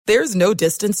There's no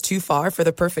distance too far for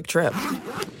the perfect trip.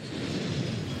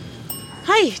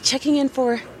 Hi, checking in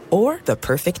for... Or the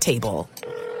perfect table.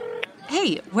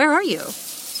 Hey, where are you?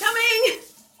 Coming!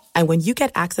 And when you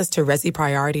get access to Resi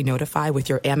Priority Notify with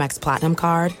your Amex Platinum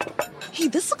card... Hey,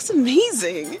 this looks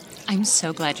amazing. I'm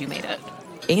so glad you made it.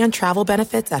 And travel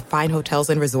benefits at fine hotels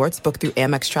and resorts booked through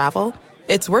Amex Travel,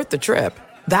 it's worth the trip.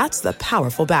 That's the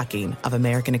powerful backing of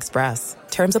American Express.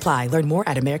 Terms apply. Learn more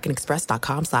at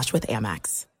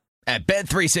americanexpress.com/withAmex. At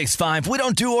Bet365, we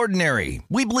don't do ordinary.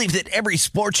 We believe that every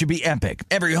sport should be epic.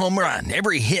 Every home run,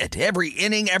 every hit, every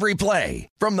inning, every play.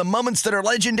 From the moments that are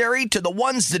legendary to the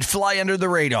ones that fly under the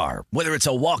radar. Whether it's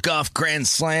a walk-off grand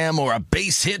slam or a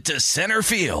base hit to center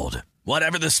field.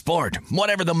 Whatever the sport,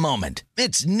 whatever the moment,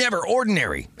 it's never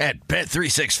ordinary at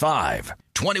Bet365.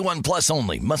 21 plus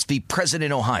only. Must be present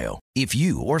in Ohio. If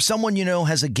you or someone you know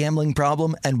has a gambling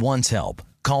problem and wants help,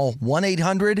 call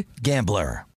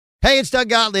 1-800-GAMBLER. Hey, it's Doug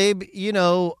Gottlieb. You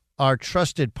know, our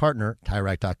trusted partner,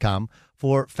 TireRack.com,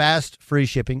 for fast, free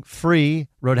shipping, free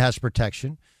road hazard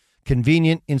protection,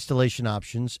 convenient installation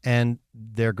options, and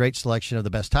their great selection of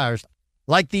the best tires,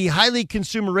 like the highly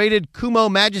consumer-rated Kumo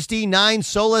Majesty 9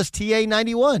 Solus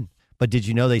TA91. But did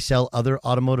you know they sell other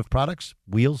automotive products?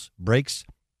 Wheels, brakes,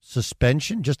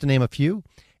 suspension, just to name a few.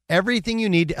 Everything you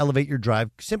need to elevate your drive.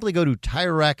 Simply go to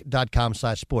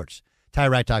TireRack.com/sports.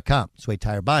 TireRack.com. It's the way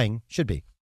tire buying should be.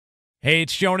 Hey,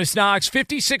 it's Jonas Knox.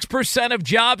 56% of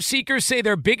job seekers say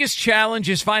their biggest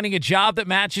challenge is finding a job that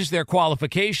matches their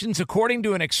qualifications, according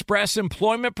to an Express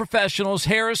Employment Professionals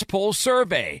Harris Poll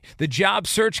survey. The job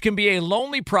search can be a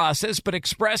lonely process, but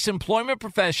Express Employment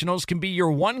Professionals can be your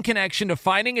one connection to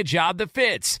finding a job that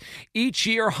fits. Each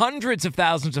year, hundreds of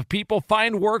thousands of people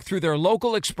find work through their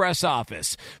local Express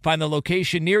office. Find the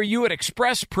location near you at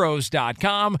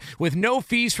expresspros.com. With no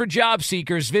fees for job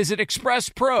seekers, visit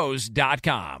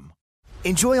expresspros.com.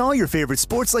 Enjoy all your favorite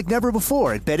sports like never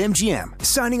before at BetMGM.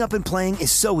 Signing up and playing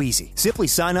is so easy. Simply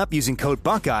sign up using code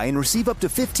Buckeye and receive up to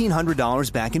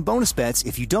 $1,500 back in bonus bets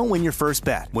if you don't win your first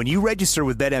bet. When you register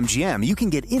with BetMGM, you can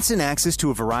get instant access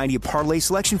to a variety of parlay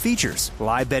selection features,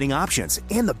 live betting options,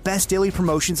 and the best daily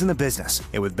promotions in the business.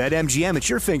 And with BetMGM at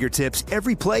your fingertips,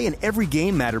 every play and every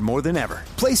game matter more than ever.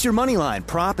 Place your moneyline,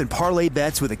 prop, and parlay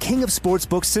bets with the king of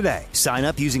sportsbooks today. Sign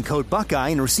up using code Buckeye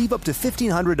and receive up to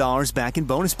 $1,500 back in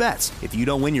bonus bets if you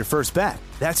don't win your first bet.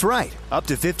 That's right, up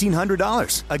to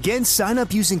 $1,500. Again, sign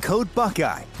up using code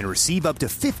Buckeye and receive up to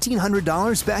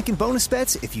 $1,500 back in bonus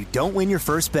bets if you don't win your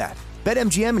first bet.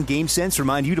 BetMGM and GameSense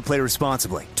remind you to play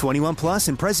responsibly. 21 plus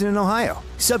and present in Ohio.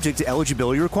 Subject to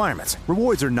eligibility requirements.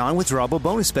 Rewards are non-withdrawable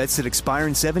bonus bets that expire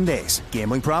in 7 days.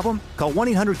 Gambling problem? Call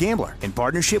 1-800-GAMBLER in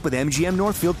partnership with MGM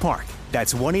Northfield Park.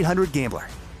 That's 1-800-GAMBLER.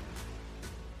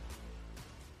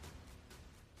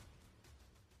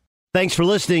 Thanks for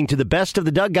listening to the Best of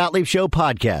the Doug Gottlieb Show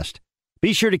podcast.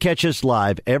 Be sure to catch us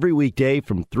live every weekday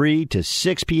from 3 to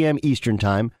 6 p.m. Eastern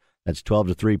Time. That's 12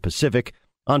 to 3 Pacific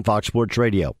on Fox Sports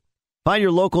Radio. Find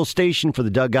your local station for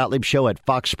the Doug Gottlieb Show at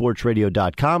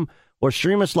foxsportsradio.com or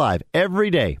stream us live every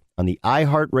day on the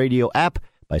iHeartRadio app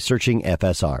by searching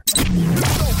FSR.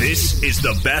 This is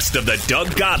the Best of the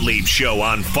Doug Gottlieb Show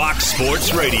on Fox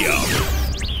Sports Radio.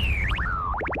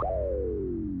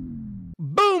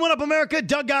 Boom! What up, America?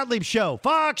 Doug Gottlieb Show,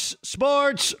 Fox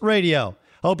Sports Radio.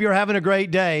 Hope you're having a great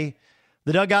day.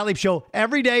 The Doug Gottlieb Show,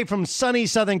 every day from sunny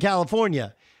Southern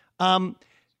California.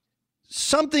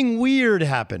 Something weird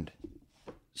happened.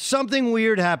 Something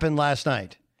weird happened last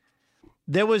night.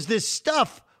 There was this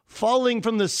stuff falling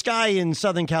from the sky in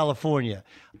Southern California.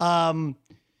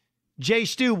 Jay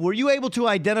Stu, were you able to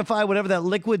identify whatever that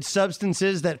liquid substance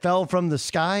is that fell from the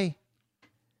sky?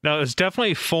 No, it's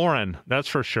definitely foreign. That's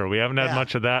for sure. We haven't had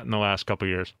much of that in the last couple of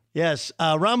years. Yes.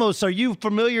 Ramos, are you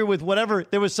familiar with whatever?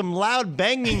 There was some loud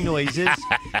banging noises,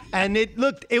 and it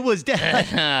was dead.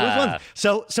 It was one.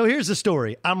 So here's the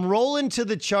story. I'm rolling to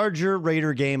the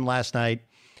Charger-Raider game last night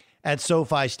at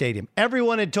SoFi Stadium.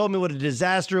 Everyone had told me what a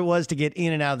disaster it was to get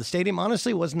in and out of the stadium.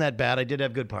 Honestly, it wasn't that bad. I did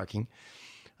have good parking.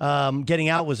 Getting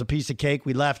out was a piece of cake.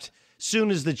 We left soon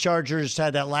as the Chargers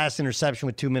had that last interception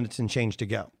with 2 minutes and change to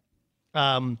go.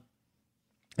 And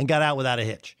got out without a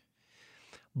hitch.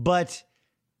 But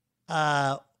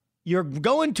you're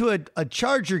going to a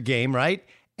Charger game, right?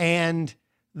 And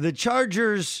the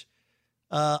Chargers'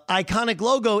 iconic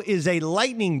logo is a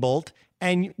lightning bolt.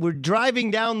 And we're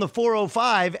driving down the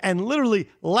 405 and literally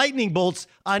lightning bolts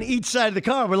on each side of the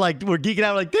car. We're geeking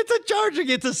out. We're like, it's a Charger.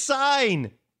 It's a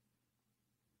sign.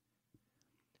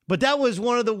 But that was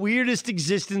one of the weirdest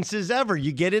existences ever.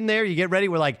 You get in there, you get ready.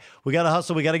 We're like, we got to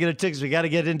hustle. We got to get a tickets. We got to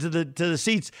get into the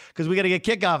seats because we got to get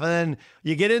kickoff. And then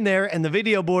you get in there and the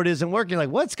video board isn't working. You're like,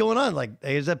 what's going on? Like,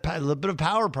 there's a little bit of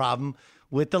power problem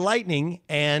with the Lightning.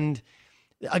 And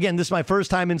again, this is my first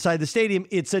time inside the stadium.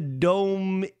 It's a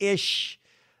dome-ish.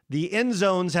 The end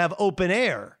zones have open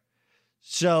air.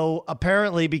 So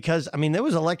apparently, because, there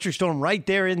was an electric storm right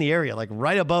there in the area, like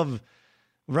right above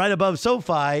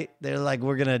SoFi. They're like,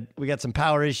 we got some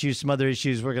power issues, some other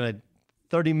issues. We're going to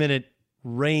 30-minute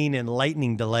rain and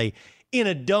lightning delay in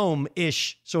a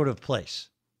dome-ish sort of place.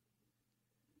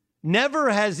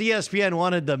 Never has ESPN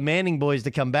wanted the Manning boys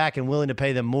to come back and willing to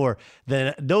pay them more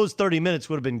than those 30 minutes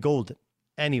would have been golden.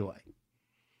 Anyway,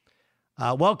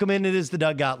 welcome in. It is the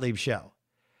Doug Gottlieb Show.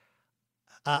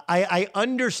 I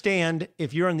understand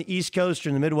if you're on the East Coast or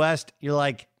in the Midwest, you're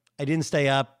like, I didn't stay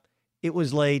up. It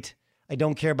was late. I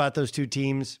don't care about those two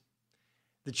teams.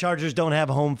 The Chargers don't have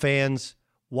home fans.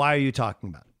 Why are you talking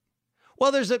about it?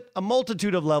 Well, there's a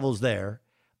multitude of levels there.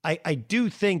 I do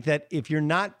think that if you're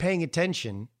not paying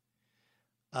attention,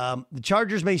 the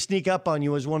Chargers may sneak up on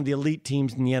you as one of the elite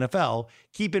teams in the NFL.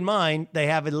 Keep in mind, they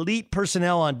have elite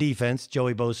personnel on defense.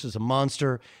 Joey Bosa is a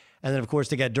monster. And then, of course,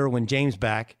 they got Derwin James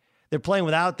back. They're playing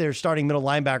without their starting middle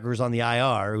linebackers on the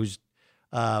IR, who's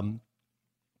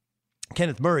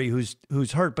Kenneth Murray,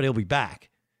 who's hurt, but he'll be back.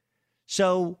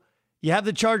 So you have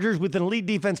the Chargers with an elite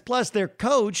defense, plus their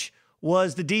coach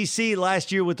was the DC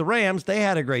last year with the Rams. They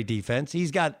had a great defense.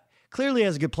 He's got clearly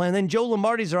has a good plan. Then Joe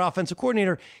Lombardi's their offensive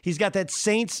coordinator. He's got that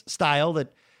Saints style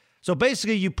so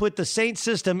basically you put the Saints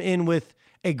system in with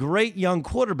a great young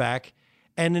quarterback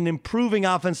and an improving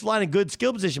offensive line and good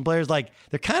skill position players. Like,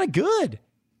 they're kind of good.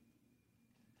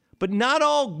 But not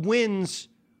all wins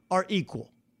are equal.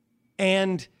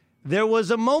 And there was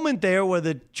a moment there where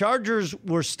the Chargers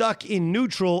were stuck in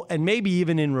neutral and maybe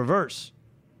even in reverse.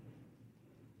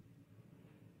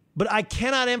 But I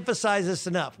cannot emphasize this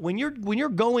enough. When you're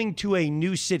going to a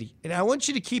new city, and I want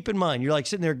you to keep in mind, you're like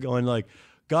sitting there going like,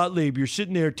 Gottlieb, you're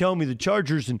sitting there telling me the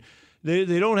Chargers and they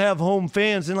don't have home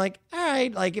fans. And like, all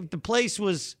right, like if the place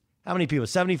was, how many people?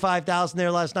 75,000 there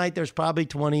last night. There's probably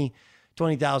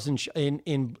 20,000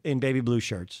 in baby blue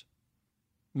shirts.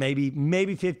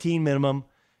 Maybe 15 minimum,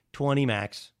 20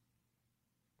 max.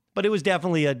 But it was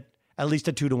definitely at least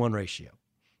a 2-to-1 ratio.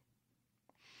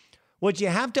 What you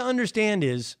have to understand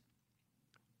is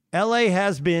LA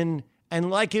has been, and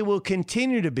like it will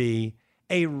continue to be,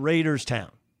 a Raiders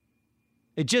town.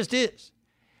 It just is.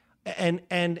 And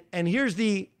here's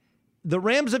the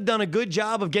Rams have done a good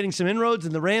job of getting some inroads,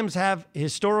 and the Rams have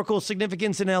historical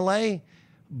significance in LA,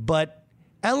 but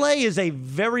LA is a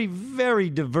very, very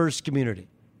diverse community.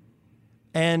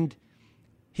 And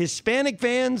Hispanic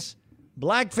fans,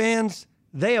 black fans,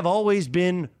 they have always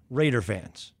been Raider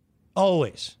fans.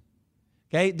 Always.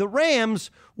 Okay? The Rams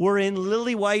were in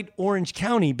Lily White, Orange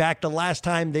County back the last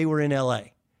time they were in LA.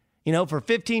 For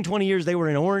 15, 20 years, they were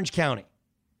in Orange County,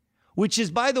 which is,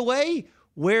 by the way,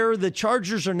 where the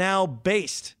Chargers are now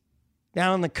based,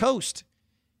 down on the coast.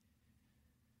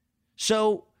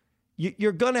 So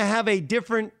you're going to have a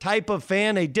different type of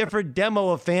fan, a different demo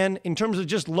of fan in terms of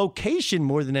just location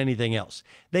more than anything else.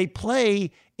 They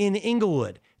play in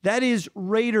Inglewood. That is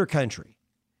Raider country.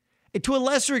 To a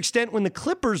lesser extent, when the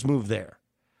Clippers moved there,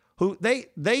 who they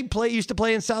used to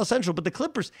play in South Central, but the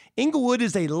Clippers, Inglewood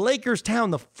is a Lakers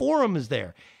town. The Forum is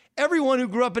there. Everyone who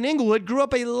grew up in Inglewood grew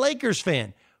up a Lakers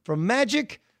fan, from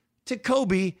Magic to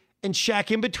Kobe and Shaq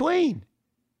in between.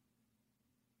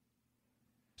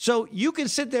 So you can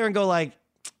sit there and go like,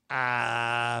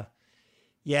 yeah,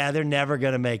 they're never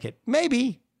going to make it.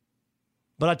 Maybe.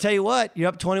 But I'll tell you what, you're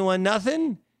up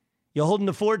 21-0. You're holding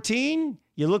to 14.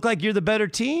 You look like you're the better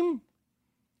team.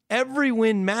 Every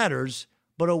win matters,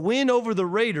 but a win over the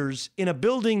Raiders in a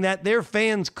building that their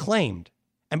fans claimed.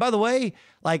 And by the way,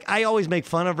 like, I always make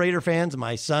fun of Raider fans.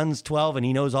 My son's 12 and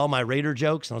he knows all my Raider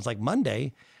jokes. And I was like,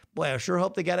 Monday, boy, I sure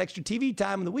hope they got extra TV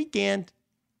time on the weekend.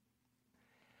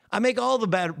 I make all the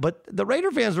bad, but the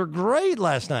Raider fans were great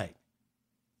last night.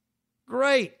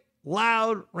 Great,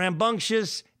 loud,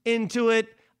 rambunctious, into it.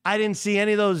 I didn't see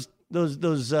any of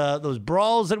those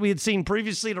brawls that we had seen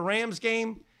previously at a Rams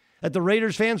game that the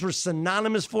Raiders fans were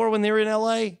synonymous for when they were in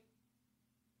LA.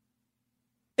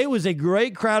 It was a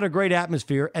great crowd, a great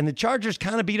atmosphere, and the Chargers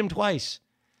kind of beat them twice.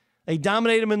 They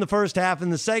dominated them in the first half.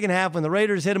 In the second half, when the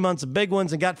Raiders hit them on some big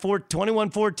ones and got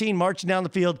 21-14 marching down the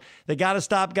field, they got to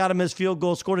stop, got to miss field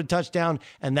goal, scored a touchdown,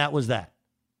 and that was that.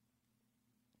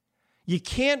 You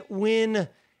can't win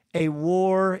a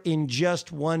war in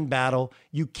just one battle.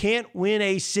 You can't win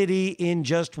a city in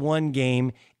just one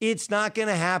game. It's not going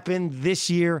to happen this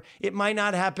year. It might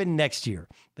not happen next year.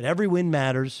 But every win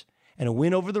matters, and a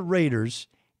win over the Raiders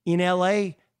in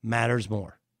L.A. matters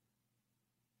more.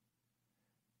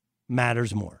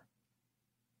 Matters more.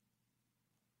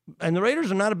 And the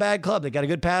Raiders are not a bad club. They got a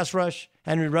good pass rush.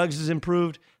 Henry Ruggs has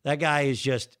improved. That guy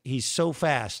is he's so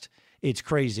fast. It's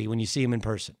crazy when you see him in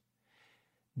person.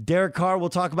 Derek Carr, we'll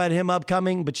talk about him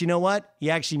upcoming, but you know what?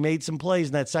 He actually made some plays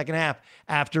in that second half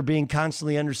after being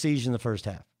constantly under siege in the first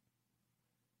half.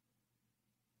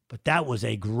 But that was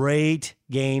a great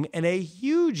game and a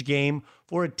huge game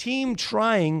for a team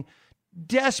trying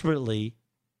desperately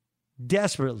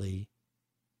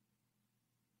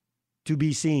to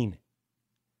be seen,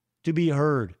 to be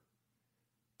heard,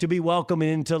 to be welcomed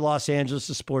into Los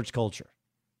Angeles' sports culture.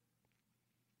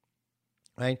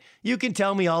 Right? You can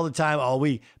tell me all the time, oh,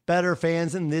 we better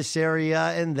fans in this area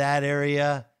and that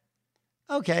area.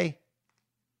 Okay.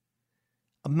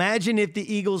 Imagine if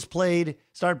the Eagles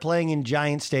started playing in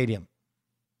Giant Stadium.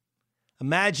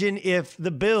 Imagine if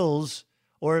the Bills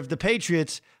or if the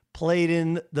Patriots played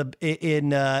in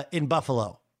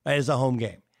Buffalo, right, as a home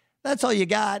game. That's all you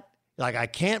got. Like, I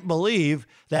can't believe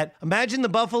that. Imagine the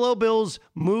Buffalo Bills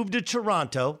moved to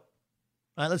Toronto.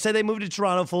 Right, let's say they moved to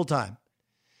Toronto full time.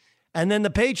 And then the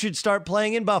Patriots start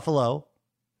playing in Buffalo.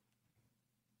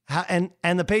 And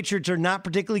the Patriots are not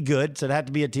particularly good, so it had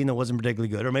to be a team that wasn't particularly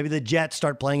good. Or maybe the Jets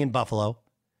start playing in Buffalo.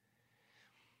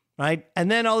 Right? And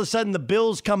then all of a sudden the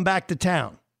Bills come back to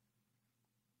town.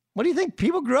 What do you think?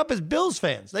 People grew up as Bills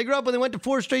fans. They grew up when they went to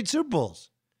 4 straight Super Bowls.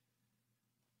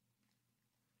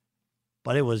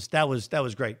 But that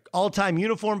was great. All-time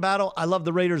uniform battle. I love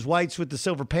the Raiders whites with the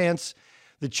silver pants,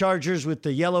 the Chargers with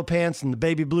the yellow pants and the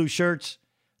baby blue shirts.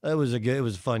 It was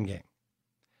a fun game.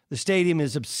 The stadium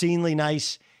is obscenely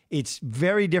nice. It's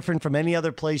very different from any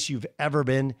other place you've ever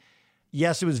been.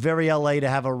 Yes, it was very LA to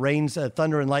have a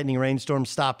thunder and lightning rainstorm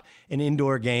stop an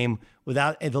indoor game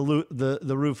without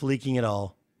the roof leaking at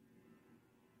all.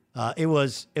 It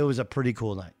was a pretty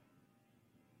cool night.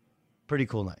 Pretty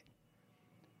cool night.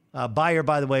 Bayer,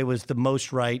 by the way, was the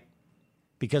most right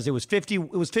because it was 50.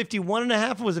 It was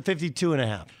 51.5, or was it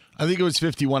 52.5? I think it was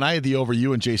 51. I had the over.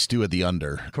 You and Jay Stu had the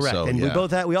under. Correct. So, and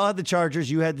yeah. we all had the Chargers.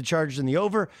 You had the Chargers in the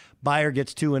over. Bayer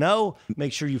gets 2-0.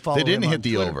 Make sure you follow They didn't him hit on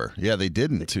the Twitter. over. Yeah, they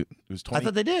didn't. It was 20, I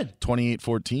thought they did.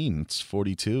 28-14. It's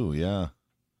 42. Yeah.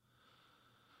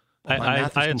 I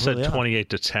had said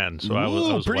 28-10, so I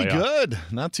was pretty way good.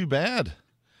 Off. Not too bad.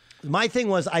 My thing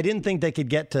was I didn't think they could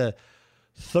get to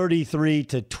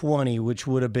 33-20, which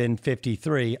would have been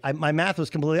 53. My math was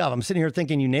completely off. I'm sitting here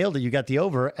thinking you nailed it. You got the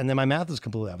over, and then my math was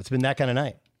completely off. It's been that kind of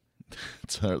night.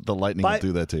 The Lightning will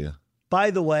do that to you.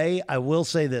 By the way, I will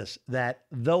say this, that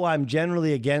though I'm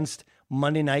generally against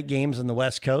Monday night games on the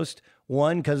West Coast,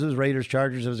 one, because it was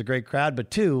Raiders-Chargers, it was a great crowd, but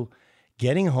two,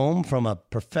 getting home from a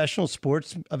professional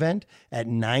sports event at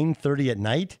 9:30 at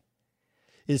night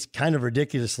is kind of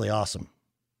ridiculously awesome.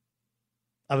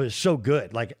 I was so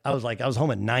good. I was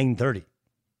home at 9:30.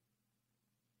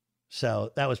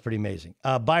 So that was pretty amazing.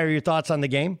 Bayer, your thoughts on the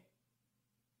game?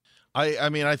 I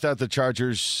mean, I thought the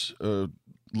Chargers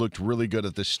looked really good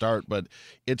at the start, but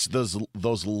it's those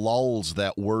lulls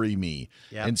that worry me.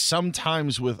 Yep. And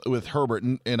sometimes with Herbert,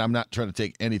 and I'm not trying to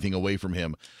take anything away from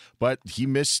him, but he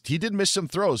did miss some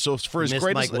throws. So for as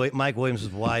great as Mike Williams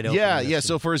was wide open. Yeah.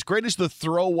 So for as great as the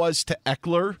throw was to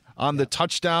Eckler on the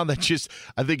touchdown, I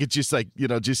think it just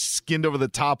just skinned over the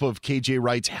top of KJ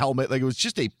Wright's helmet. Like, it was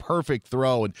just a perfect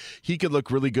throw, and he could look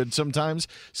really good sometimes.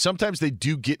 Sometimes they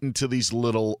do get into these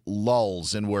little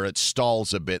lulls and where it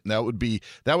stalls a bit, and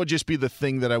that would just be the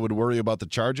thing that I would worry about the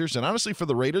Chargers. And honestly, for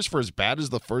the Raiders, for as bad as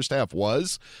the first half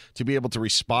was, to be able to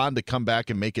respond, to come back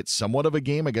and make it somewhat of a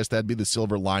game, I guess that'd be the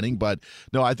silver lining. But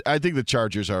no, I think the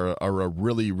Chargers are a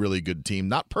really, really good team.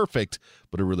 Not perfect,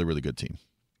 but a really, really good team.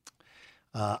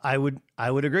 I would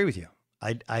agree with you.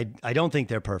 I don't think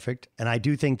they're perfect, and I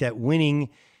do think that winning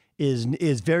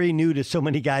is very new to so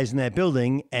many guys in that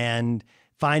building, and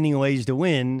finding ways to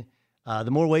win.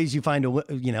 The more ways you find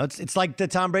it's like the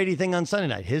Tom Brady thing on Sunday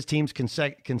night. His teams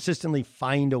consistently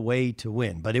find a way to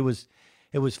win, but it was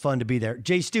fun to be there.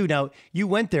 Jay Stu, now you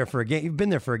went there for a game. You've been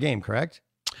there for a game, correct?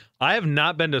 I have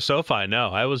not been to SoFi. No,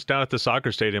 I was down at the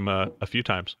soccer stadium a few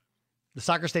times. The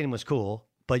soccer stadium was cool,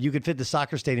 but you could fit the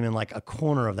soccer stadium in like a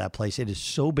corner of that place. It is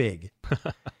so big.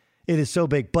 It is so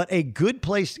big, but a good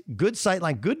place, good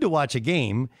sightline, good to watch a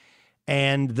game.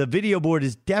 And the video board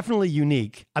is definitely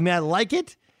unique. I mean, I like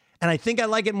it, and I think I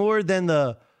like it more than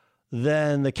the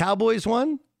Cowboys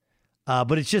one.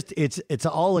 But it's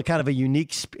all a kind of a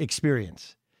unique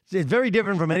experience. It's very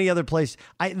different from any other place.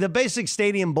 The basic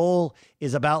Stadium Bowl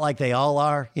is about like they all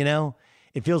are, you know?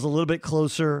 It feels a little bit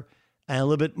closer and a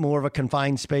little bit more of a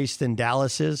confined space than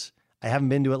Dallas is. I haven't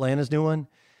been to Atlanta's new one.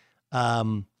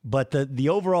 But the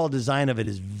overall design of it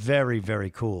is very, very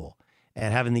cool.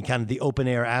 And having the kind of the open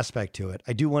air aspect to it.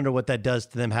 I do wonder what that does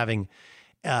to them having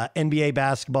NBA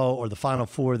basketball or the Final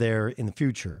Four there in the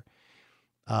future.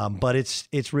 But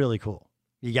it's really cool.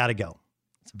 You got to go.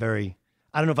 It's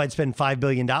I don't know if I'd spend $5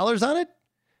 billion on it,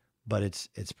 but it's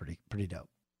pretty dope.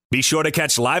 Be sure to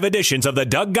catch live editions of the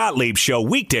Doug Gottlieb Show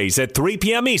weekdays at 3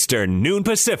 p.m. Eastern, noon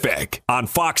Pacific, on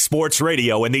Fox Sports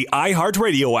Radio and the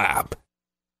iHeartRadio app.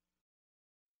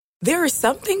 There are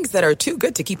some things that are too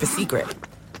good to keep a secret.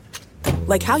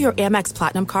 Like how your Amex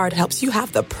Platinum card helps you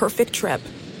have the perfect trip.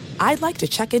 I'd like to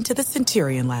check into the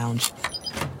Centurion Lounge.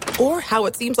 Or how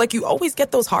it seems like you always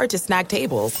get those hard-to-snag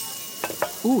tables.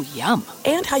 Ooh, yum.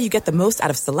 And how you get the most out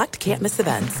of select can't-miss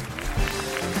events.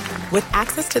 With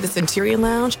access to the Centurion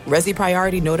Lounge, Resi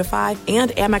Priority Notified,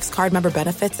 and Amex card member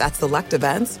benefits at select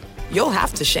events, you'll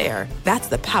have to share. That's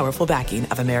the powerful backing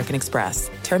of American Express.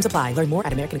 Terms apply. Learn more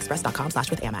at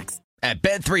americanexpress.com/withAmex. At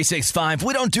Bet365,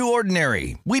 we don't do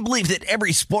ordinary. We believe that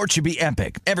every sport should be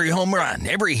epic. Every home run,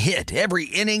 every hit, every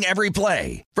inning, every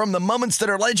play. From the moments that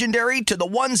are legendary to the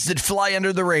ones that fly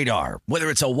under the radar. Whether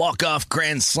it's a walk-off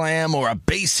grand slam or a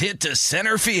base hit to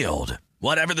center field.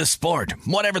 Whatever the sport,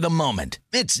 whatever the moment,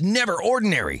 it's never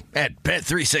ordinary at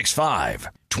Bet365.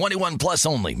 21 plus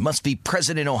only. Must be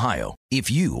present in Ohio. If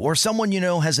you or someone you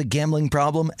know has a gambling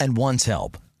problem and wants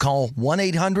help, call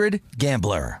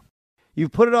 1-800-GAMBLER.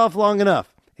 You've put it off long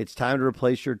enough. It's time to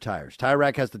replace your tires. Tire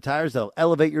Rack has the tires that'll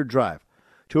elevate your drive.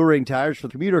 Touring tires for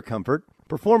commuter comfort,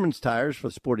 performance tires for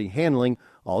sporty handling,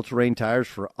 all-terrain tires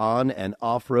for on- and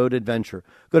off-road adventure.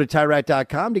 Go to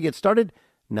TireRack.com to get started.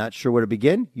 Not sure where to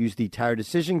begin? Use the Tire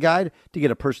Decision Guide to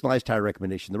get a personalized tire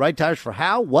recommendation. The right tires for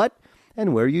how, what,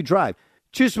 and where you drive.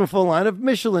 Choose from a full line of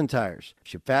Michelin tires.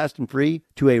 Ship fast and free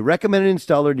to a recommended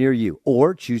installer near you.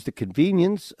 Or choose the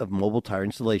convenience of mobile tire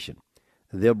installation.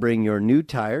 They'll bring your new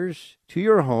tires to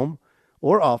your home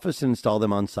or office and install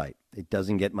them on site. It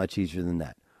doesn't get much easier than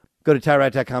that. Go to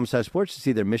TireRack.com/sports to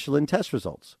see their Michelin test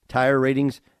results, tire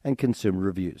ratings, and consumer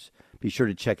reviews. Be sure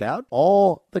to check out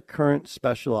all the current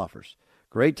special offers.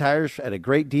 Great tires at a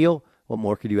great deal. What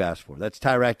more could you ask for? That's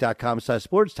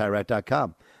TireRack.com/sports,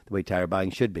 TireRack.com, the way tire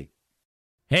buying should be.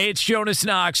 Hey, it's Jonas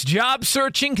Knox. Job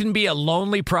searching can be a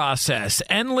lonely process.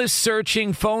 Endless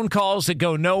searching, phone calls that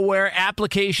go nowhere,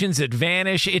 applications that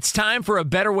vanish. It's time for a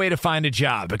better way to find a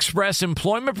job. Express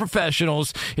Employment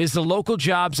Professionals is the local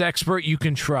jobs expert you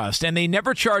can trust, and they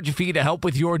never charge a fee to help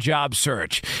with your job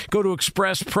search. Go to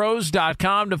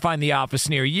expresspros.com to find the office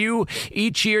near you.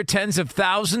 Each year, tens of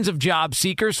thousands of job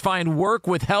seekers find work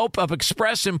with help of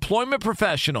Express Employment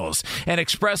Professionals, and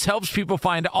Express helps people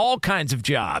find all kinds of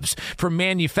jobs, from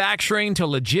manufacturing to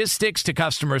logistics to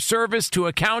customer service to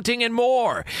accounting and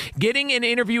more. Getting an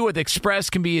interview with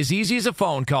Express can be as easy as a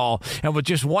phone call, and with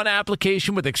just one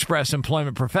application with Express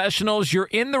Employment Professionals, you're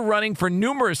in the running for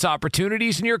numerous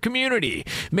opportunities in your community.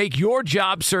 Make your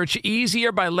job search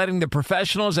easier by letting the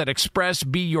professionals at Express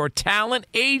be your talent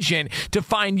agent to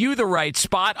find you the right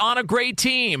spot on a great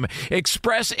team.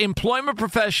 Express Employment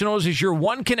Professionals is your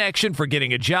one connection for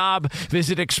getting a job.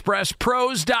 Visit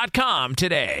expresspros.com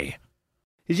today.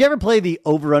 Did you ever play the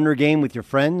over-under game with your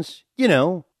friends? You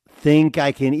know, think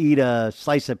I can eat a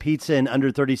slice of pizza in under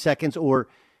 30 seconds, or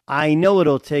I know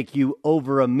it'll take you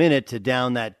over a minute to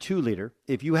down that 2-liter.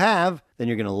 If you have, then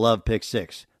you're going to love Pick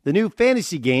 6, the new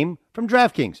fantasy game from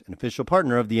DraftKings, an official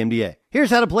partner of the NBA. Here's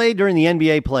how to play during the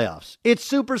NBA playoffs. It's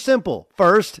super simple.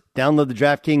 First, download the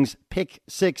DraftKings Pick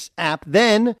 6 app,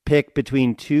 then pick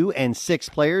between 2 and 6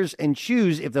 players and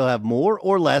choose if they'll have more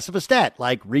or less of a stat,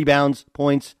 like rebounds,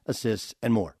 points, assists,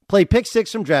 and more. Play Pick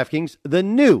 6 from DraftKings, the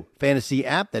new fantasy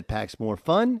app that packs more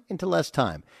fun into less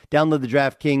time. Download the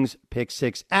DraftKings Pick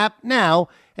 6 app now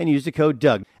and use the code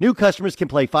Doug. New customers can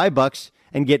play $5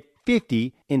 and get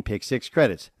 50 in Pick 6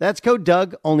 credits. That's code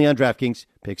Doug, only on DraftKings.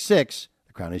 Pick 6,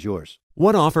 the crown is yours.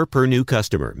 One offer per new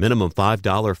customer. Minimum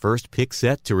 $5 first pick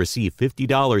set to receive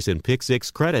 $50 in Pick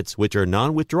 6 credits, which are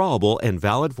non-withdrawable and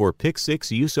valid for Pick 6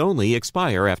 use only.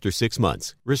 Expire after 6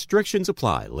 months. Restrictions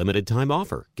apply. Limited time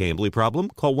offer. Gambling problem?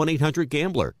 Call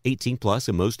 1-800-GAMBLER. 18 plus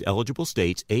in most eligible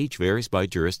states. Age varies by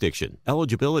jurisdiction.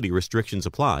 Eligibility restrictions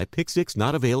apply. Pick 6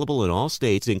 not available in all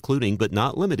states, including but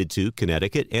not limited to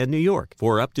Connecticut and New York.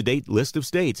 For up-to-date list of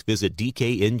states, visit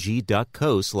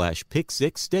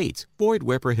dkng.co/pick6states. Void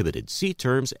where prohibited. See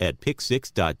terms at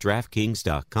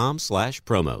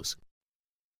pick6.draftkings.com/promos.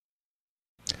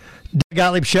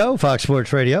 Gottlieb Show, Fox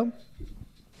Sports Radio.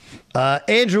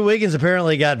 Andrew Wiggins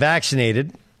apparently got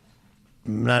vaccinated.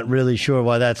 I'm not really sure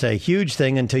why that's a huge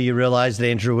thing until you realize that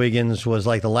Andrew Wiggins was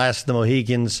like the last of the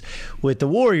Mohicans with the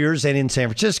Warriors. And in San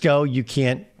Francisco, you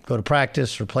can't go to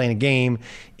practice or play in a game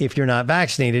if you're not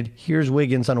vaccinated. Here's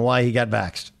Wiggins on why he got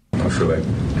vaxxed. I feel like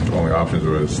the only options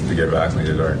was to get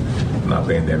vaccinated or not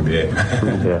play in the NBA.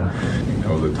 Yeah. That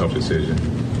was a tough decision.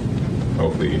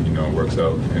 Hopefully, it works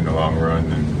out in the long run.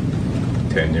 In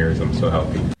 10 years, I'm so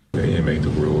healthy. They didn't make the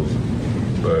rules.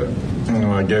 But,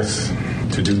 I guess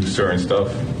to do certain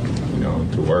stuff,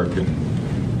 to work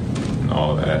and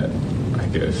all that, I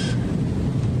guess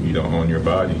you don't own your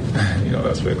body.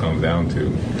 That's what it comes down to.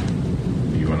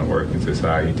 If you want to work in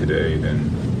society today, then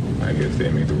I guess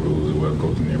they make the rules of what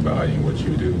goes in your body and what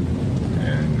you do.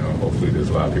 And hopefully there's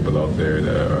a lot of people out there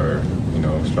that are,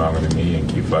 stronger than me and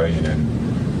keep fighting and,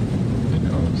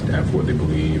 stand for what they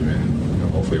believe,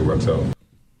 and hopefully it works out.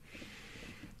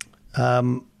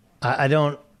 I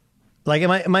don't, like,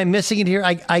 am I missing it here?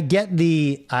 I get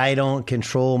the I don't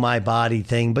control my body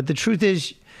thing, but the truth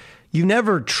is you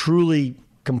never truly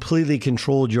completely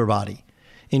controlled your body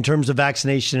in terms of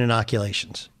vaccination and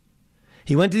inoculations.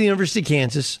 He went to the University of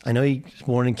Kansas. I know he was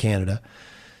born in Canada.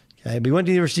 Okay, but he went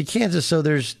to the University of Kansas, so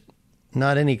there's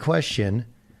not any question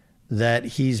that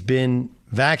he's been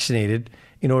vaccinated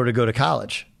in order to go to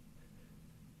college.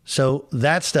 So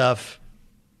that stuff,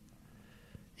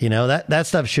 that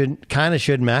stuff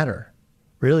shouldn't matter.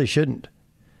 Really shouldn't.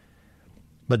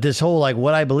 But this whole, like,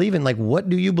 what I believe in, like, what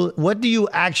do you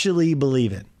actually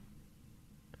believe in?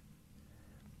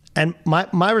 And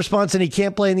my response, and he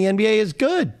can't play in the NBA, is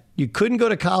good. You couldn't go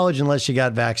to college unless you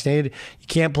got vaccinated. You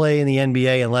can't play in the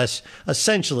NBA unless,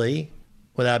 essentially,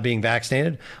 without being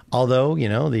vaccinated. Although,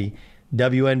 the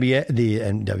WNBA,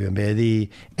 the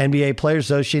NBA Players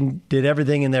Association did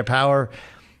everything in their power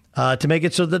to make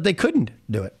it so that they couldn't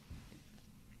do it.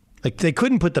 Like, they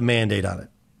couldn't put the mandate on it.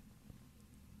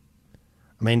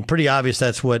 I mean, pretty obvious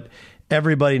that's what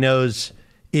everybody knows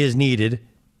is needed,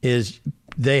 is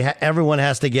everyone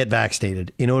has to get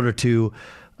vaccinated in order to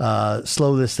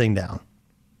slow this thing down.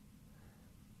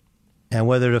 And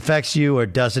whether it affects you or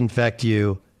doesn't affect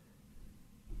you,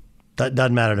 that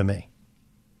doesn't matter to me.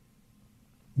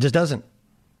 It just doesn't.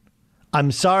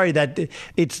 I'm sorry that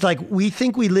it's like we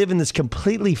think we live in this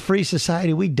completely free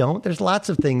society. We don't. There's lots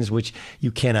of things which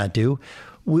you cannot do.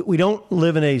 We don't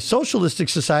live in a socialistic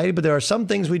society, but there are some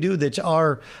things we do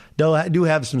that do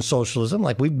have some socialism.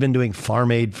 Like, we've been doing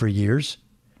farm aid for years.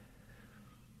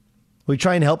 We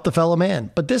try and help the fellow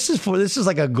man. But this is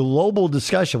like a global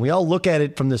discussion. We all look at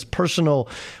it from this personal,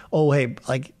 hey,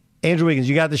 like, Andrew Wiggins,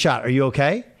 you got the shot. Are you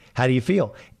okay? How do you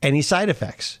feel? Any side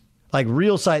effects? Like,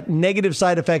 real negative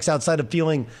side effects outside of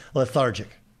feeling lethargic?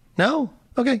 No?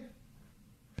 Okay.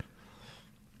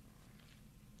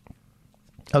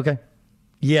 Okay.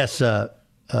 Yes,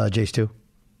 Jace, too.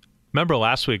 Remember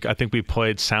last week, I think we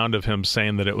played sound of him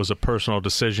saying that it was a personal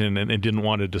decision and didn't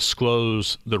want to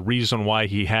disclose the reason why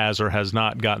he has or has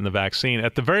not gotten the vaccine.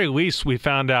 At the very least, we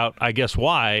found out, I guess,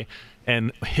 why.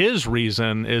 And his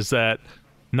reason is that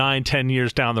 9-10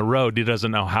 years down the road, he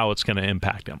doesn't know how it's going to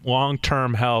impact him.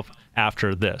 Long-term health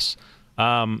after this.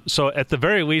 So at the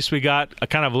very least, we got a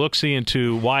kind of look-see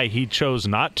into why he chose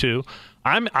not to.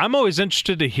 I'm always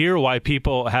interested to hear why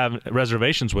people have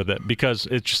reservations with it, because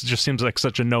it just seems like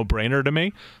such a no-brainer to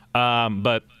me.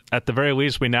 But at the very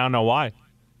least, we now know why.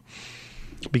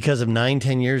 Because of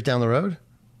 9-10 years down the road?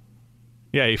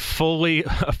 Yeah, a fully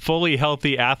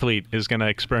healthy athlete is going to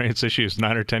experience issues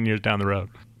 9 or 10 years down the road.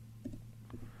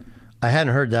 I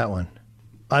hadn't heard that one.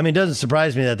 I mean, it doesn't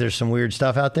surprise me that there's some weird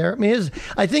stuff out there. I mean,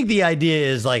 I think the idea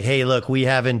is like, hey, look, we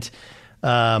haven't...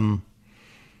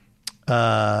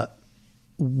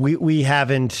 We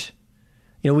haven't,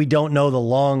 we don't know the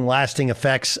long-lasting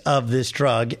effects of this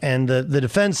drug, and the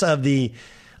defense of the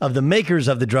makers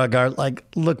of the drug are like,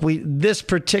 look, this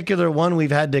particular one we've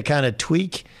had to kind of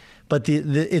tweak, but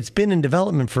it's been in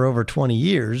development for over 20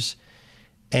 years,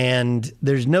 and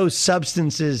there's no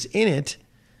substances in it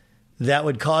that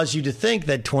would cause you to think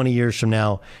that 20 years from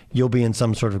now you'll be in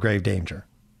some sort of grave danger.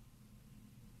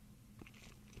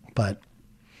 But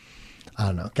I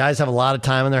don't know. Guys have a lot of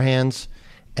time on their hands.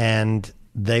 And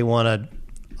they want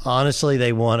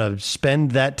to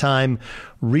spend that time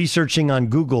researching on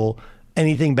Google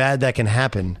anything bad that can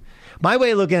happen. My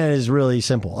way of looking at it is really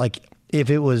simple. Like, if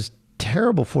it was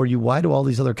terrible for you, why do all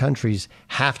these other countries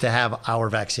have to have our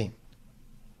vaccine?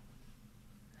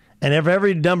 And if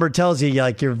every number tells you,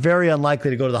 like, you're very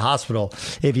unlikely to go to the hospital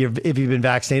if you've been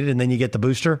vaccinated and then you get the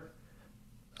booster,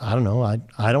 I don't know. I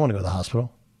don't want to go to the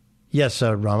hospital. Yes,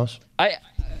 Ramos.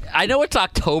 I know it's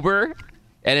October.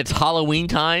 and it's Halloween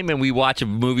time, and we watch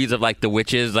movies of like the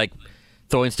witches like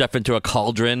throwing stuff into a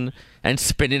cauldron and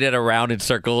spinning it around in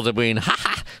circles and being ha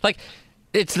ha. Like,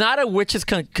 it's not a witch's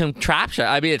contraption.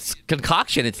 I mean, it's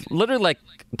concoction. It's literally like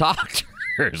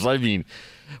doctors. I mean,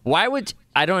 why would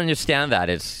I don't understand that.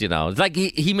 It's it's like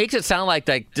he makes it sound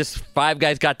like just five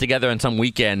guys got together on some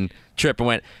weekend trip and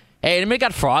went, hey, anybody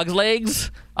got frog's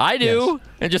legs? I do. Yes.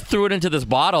 And just threw it into this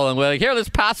bottle and we're like, here, let's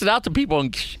pass it out to people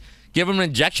and give them an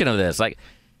injection of this. Like,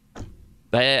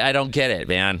 I don't get it,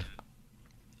 man.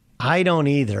 I don't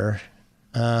either.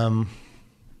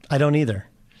 I don't either.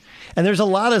 And there's a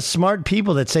lot of smart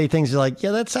people that say things like,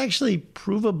 yeah, that's actually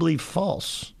provably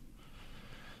false.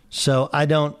 So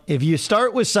if you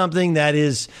start with something that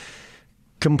is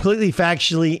completely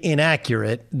factually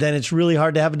inaccurate, then it's really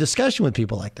hard to have a discussion with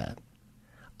people like that.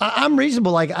 I'm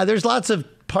reasonable. Like, there's lots of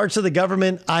parts of the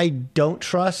government I don't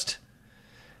trust,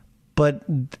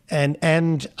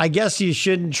 and I guess you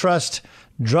shouldn't trust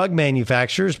drug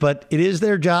manufacturers, but it is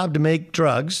their job to make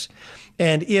drugs.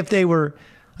 And if they were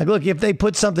like, look, if they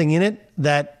put something in it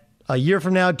that a year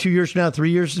from now, 2 years from now, 3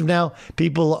 years from now,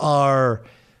 people are,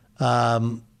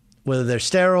 whether they're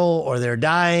sterile or they're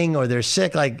dying or they're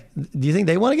sick, like, do you think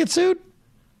they want to get sued?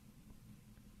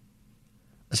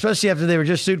 Especially after they were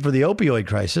just sued for the opioid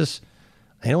crisis.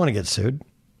 They don't want to get sued.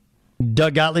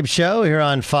 Doug Gottlieb Show here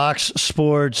on Fox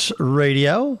Sports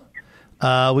Radio.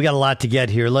 We got a lot to get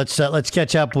here. Let's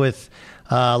catch up with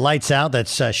Lights Out.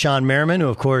 That's Sean Merriman, who,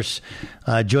 of course,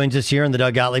 joins us here on the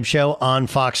Doug Gottlieb Show on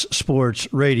Fox Sports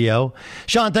Radio.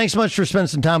 Sean, thanks so much for spending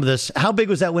some time with us. How big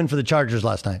was that win for the Chargers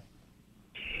last night?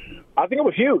 I think it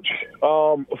was huge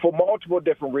for multiple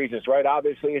different reasons, right?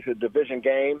 Obviously, it's a division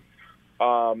game.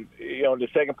 The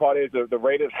second part is the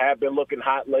Raiders have been looking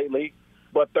hot lately.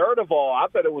 But third of all, I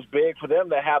thought it was big for them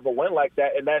to have a win like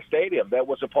that in that stadium that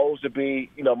was supposed to be,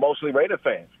 mostly Raider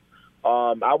fans.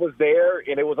 I was there,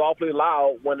 and it was awfully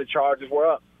loud when the Chargers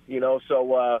were up.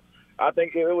 So I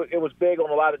think it was big on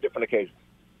a lot of different occasions.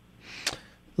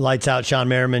 Lights Out, Sean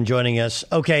Merriman joining us.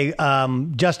 Okay,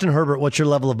 Justin Herbert, what's your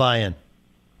level of buy-in?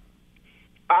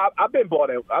 I've been bought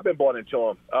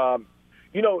into him.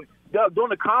 During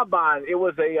the combine, it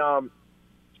was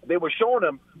they were showing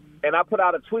him, and I put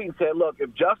out a tweet and said, look,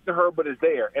 if Justin Herbert is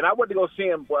there, and I went to go see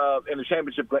him in the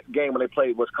championship game when they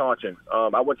played Wisconsin.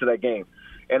 I went to that game.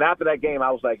 And after that game,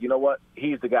 I was like, you know what?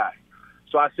 He's the guy.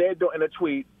 So I said in a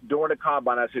tweet during the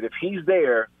combine, I said, if he's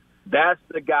there, that's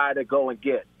the guy to go and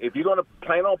get. If you're going to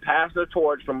plan on passing the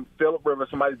torch from Phillip Rivers,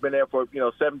 somebody's been there for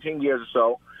 17 years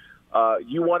or so,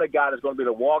 you want a guy that's going to be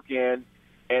able to walk in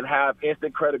and have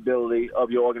instant credibility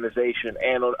of your organization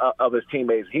and of his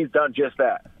teammates. He's done just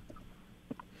that.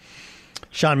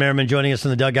 Sean Merriman joining us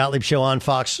on the Doug Gottlieb Show on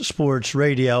Fox Sports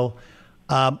Radio.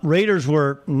 Raiders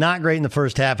were not great in the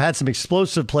first half, had some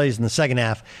explosive plays in the second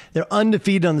half. They're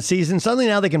undefeated on the season. Suddenly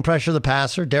now they can pressure the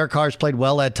passer. Derek Carr's played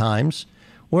well at times.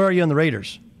 Where are you on the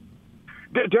Raiders?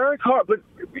 Derek Carr, but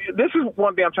this is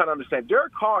one thing I'm trying to understand.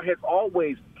 Derek Carr has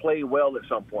always played well at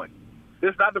some point.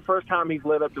 This is not the first time he's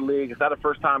led up the league. It's not the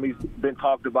first time he's been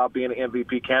talked about being an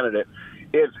MVP candidate.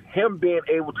 It's him being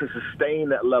able to sustain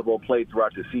that level of play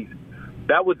throughout the season.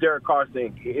 That was Derek Carr's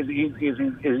thing. Is he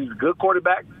a good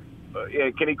quarterback?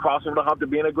 Can he cross over the hump to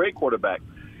being a great quarterback?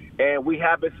 And we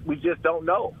just don't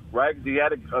know, right? He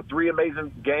had three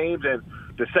amazing games, and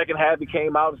the second half he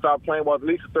came out and started playing well. At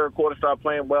least the third quarter started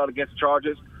playing well against the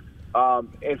Chargers.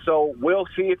 And so we'll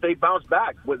see if they bounce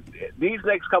back. With these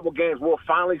next couple games, we'll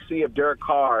finally see if Derek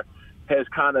Carr has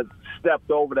kind of stepped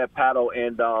over that paddle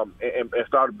and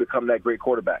started to become that great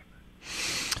quarterback.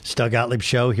 It's Doug Gottlieb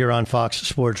Show here on Fox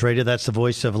Sports Radio. That's the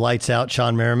voice of Lights Out,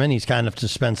 Sean Merriman. He's kind enough to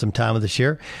spend some time with us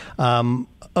here.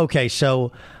 Okay,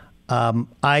 so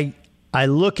I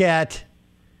look at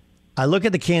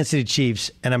the Kansas City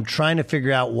Chiefs, and I'm trying to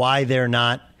figure out why they're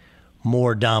not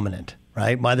more dominant,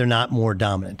 right? Why they're not more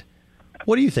dominant.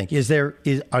 What do you think?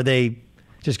 Are they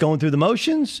just going through the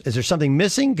motions? Is there something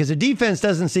missing? Because the defense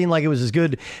doesn't seem like it was as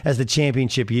good as the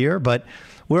championship year. But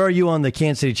where are you on the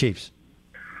Kansas City Chiefs?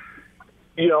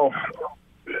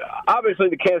 Obviously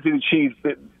the Kansas City Chiefs,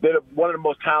 they're one of the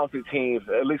most talented teams,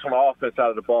 at least on the offense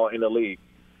side of the ball, in the league.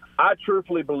 I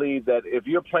truthfully believe that if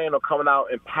you're planning on coming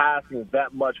out and passing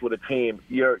that much with a team,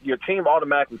 your team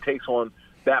automatically takes on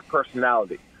that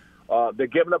personality. They're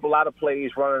giving up a lot of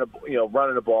plays, running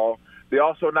the ball. They're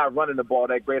also not running the ball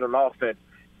that great on offense.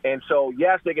 And so,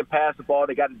 yes, they can pass the ball.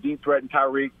 They got a deep threat in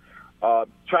Tyreek.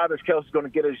 Travis Kelce's going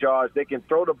to get his yards. They can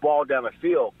throw the ball down the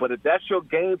field. But if that's your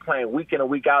game plan week in and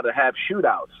week out to have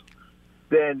shootouts,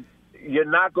 then you're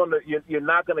not gonna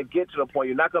get to the point.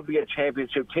 You're not gonna be a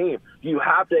championship team. You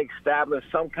have to establish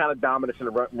some kind of dominance in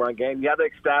the run game. You have to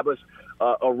establish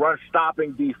a run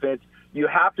stopping defense. You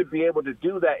have to be able to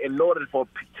do that in order for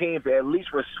teams to at least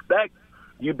respect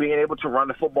you being able to run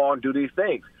the football and do these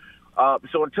things.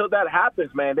 So until that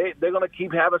happens, man, they're going to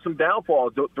keep having some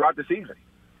downfalls throughout the season.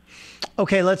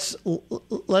 Okay,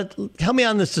 help me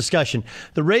on this discussion.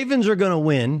 The Ravens are going to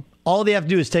win. All they have to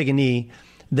do is take a knee.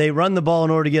 They run the ball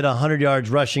in order to get 100 yards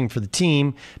rushing for the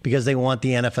team because they want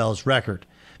the NFL's record.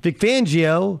 Vic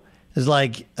Fangio is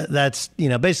that's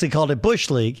basically called it Bush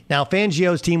League. Now,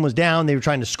 Fangio's team was down. They were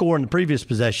trying to score in the previous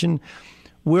possession.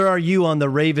 Where are you on the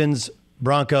Ravens,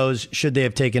 Broncos, should they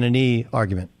have taken a knee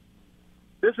argument?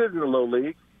 This isn't a little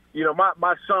league.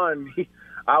 My son,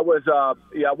 I went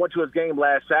to his game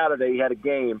last Saturday. He had a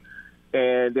game,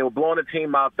 and they were blowing the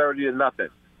team out 30-0.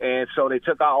 And so they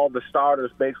took out all the starters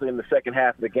basically in the second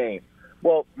half of the game.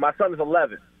 Well, my son is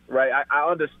 11, right? I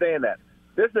understand that.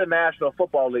 This is a National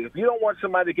Football League. If you don't want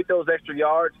somebody to get those extra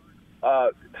yards,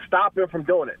 stop him from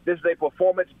doing it. This is a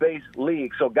performance-based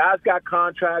league. So guys got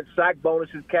contracts, sack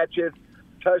bonuses, catches,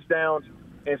 touchdowns.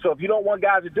 And so if you don't want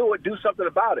guys to do it, do something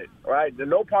about it, right? The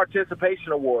no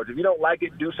participation awards. If you don't like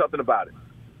it, do something about it.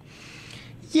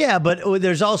 Yeah, but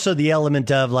there's also the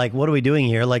element of, what are we doing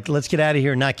here? Let's get out of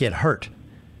here and not get hurt.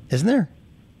 Isn't there?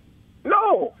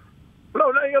 No.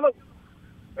 Look,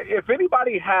 if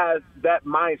anybody has that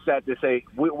mindset to say,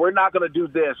 we're not going to do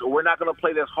this, or we're not going to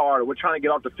play this hard, or we're trying to get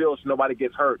off the field so nobody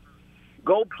gets hurt,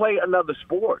 go play another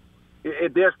sport.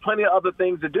 There's plenty of other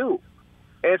things to do.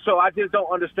 And so I just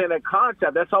don't understand that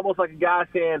concept. That's almost like a guy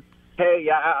saying, hey,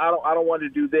 I don't want to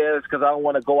do this because I don't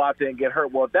want to go out there and get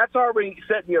hurt. Well, if that's already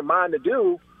set in your mind to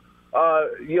do,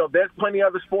 there's plenty of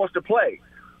other sports to play.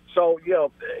 So,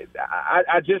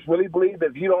 I just really believe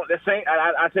that if you don't,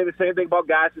 I say the same thing about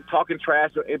guys talking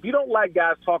trash. If you don't like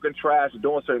guys talking trash or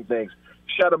doing certain things,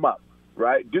 shut them up,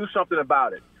 right? Do something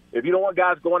about it. If you don't want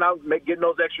guys going out and getting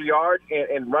those extra yards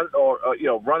and run or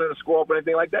running a score up or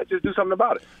anything like that, just do something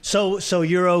about it. So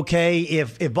you're okay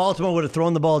if Baltimore would have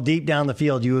thrown the ball deep down the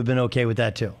field, you would have been okay with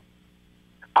that too?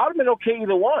 I would have been okay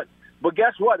either one. But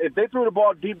guess what? If they threw the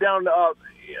ball deep down,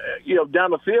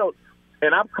 down the field,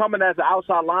 and I'm coming as an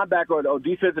outside linebacker or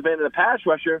defensive end of the pass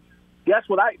rusher, guess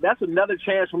what? That's another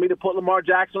chance for me to put Lamar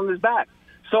Jackson on his back.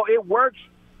 So it works.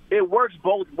 It works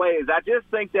both ways. I just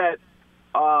think that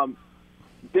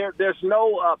there's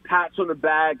no pats on the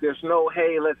back. There's no,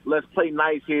 hey, let's play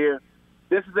nice here.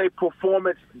 This is a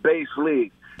performance-based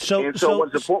league. So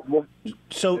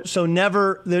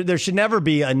never there should never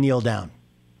be a kneel down.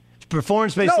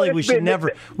 Performance-based league. We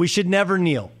should never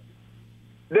kneel.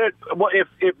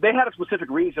 If they had a specific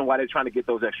reason why they're trying to get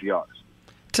those extra yards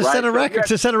to set a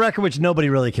record, which nobody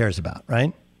really cares about,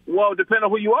 right? Well, depending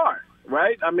on who you are,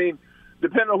 right? I mean,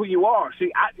 depending on who you are.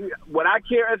 See, would I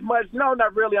care as much? No,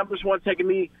 not really. I just want to take a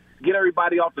knee, get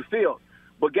everybody off the field.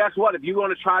 But guess what? If you're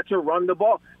going to try to run the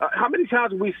ball, how many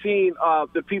times have we seen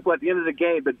the people at the end of the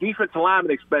game, the defensive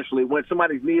linemen especially, when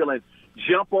somebody's kneeling,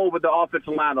 jump over the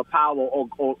offensive line or power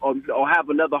or have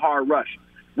another hard rush?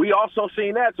 We also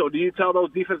seen that. So do you tell those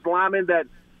defensive linemen that,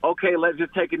 okay, let's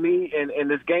just take a knee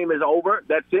and this game is over?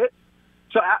 That's it?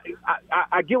 So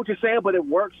I get what you're saying, but it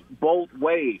works both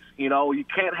ways. You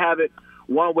can't have it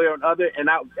one way or another. And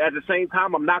at the same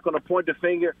time, I'm not going to point the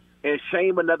finger and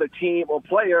shame another team or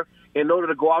player in order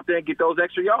to go out there and get those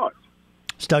extra yards.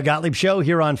 It's Doug Gottlieb Show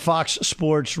here on Fox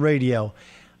Sports Radio.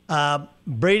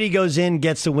 Brady goes in,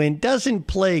 gets the win, doesn't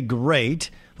play great,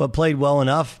 but played well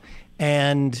enough.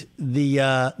 And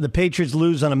the Patriots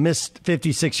lose on a missed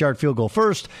 56-yard field goal.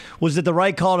 First, was it the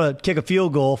right call to kick a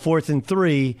field goal, 4th and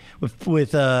 3,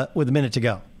 with a minute to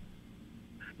go?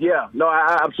 Yeah, no,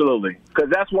 absolutely.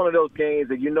 Because that's one of those games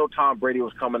that Tom Brady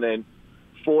was coming in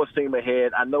full steam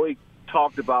ahead. I know he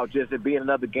talked about just it being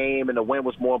another game and the win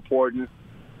was more important.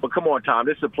 But come on, Tom,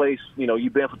 this is a place,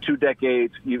 you've been for 2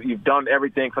 decades. You've done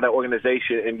everything for that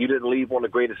organization, and you didn't leave on the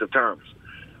greatest of terms.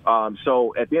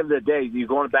 So at the end of the day, you're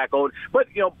going back over. But,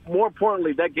 more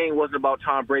importantly, that game wasn't about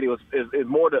Tom Brady. It was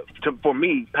more for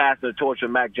me, passing the torch to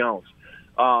Mac Jones.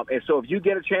 And so if you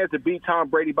get a chance to beat Tom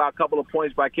Brady by a couple of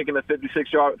points by kicking a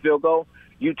 56-yard field goal,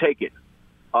 you take it.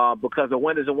 Because a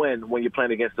win is a win when you're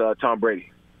playing against Tom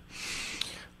Brady.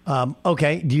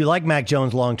 Okay. Do you like Mac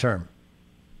Jones long term?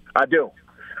 I do.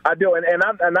 And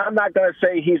I'm not going to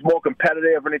say he's more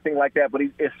competitive or anything like that, but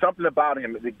it's something about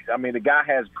him. I mean, the guy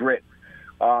has grit.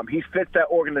 He fits that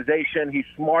organization. He's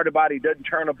smart about it. He doesn't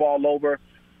turn the ball over.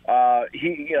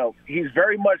 He's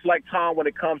very much like Tom when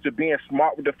it comes to being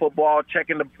smart with the football,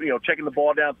 checking the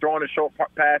ball down, throwing the short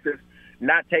passes,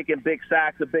 not taking big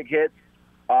sacks or big hits.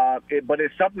 But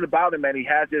it's something about him, and he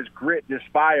has this grit, this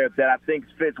fire that I think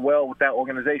fits well with that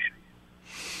organization.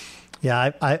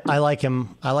 Yeah, I like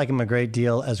him. I like him a great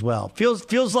deal as well.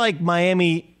 Feels like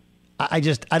Miami. I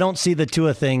don't see the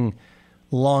Tua thing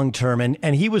long term,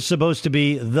 and he was supposed to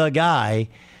be the guy.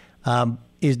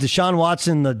 Is Deshaun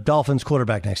Watson the Dolphins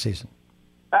quarterback next season?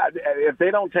 If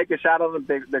they don't take a shot on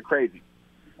him, they're crazy.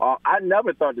 I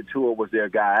never thought that Tua was their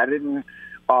guy. I didn't.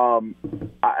 I'm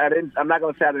not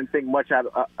going to say I didn't think much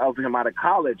of him out of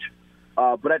college,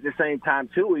 but at the same time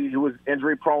too, he was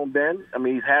injury prone then. I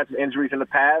mean, he's had some injuries in the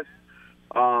past.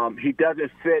 He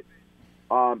doesn't fit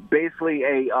basically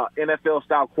a NFL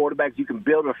style quarterback you can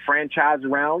build a franchise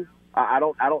around. I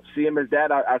don't see him as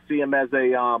that. I see him as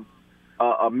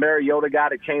a Mariota guy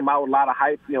that came out with a lot of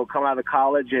hype, coming out of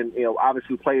college, and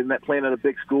obviously playing at a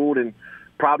big school, and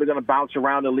probably going to bounce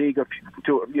around the league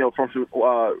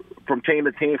from team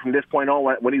to team from this point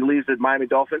on when he leaves the Miami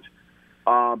Dolphins.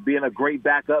 Being a great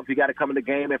backup, if he got to come in the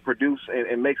game and produce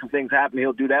and make some things happen,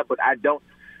 he'll do that. But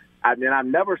I've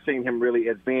never seen him really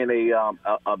as being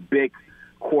a big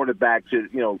quarterback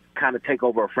to kind of take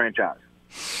over a franchise.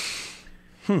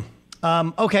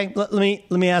 Okay, let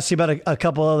me ask you about a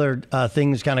couple other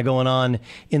things kind of going on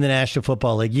in the National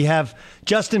Football League. You have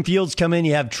Justin Fields come in,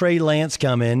 you have Trey Lance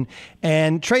come in,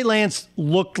 and Trey Lance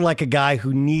looked like a guy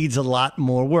who needs a lot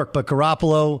more work, but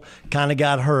Garoppolo kind of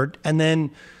got hurt. And then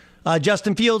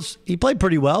Justin Fields, he played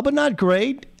pretty well, but not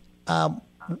great.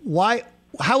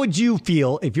 How would you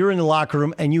feel if you're in the locker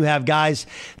room and you have guys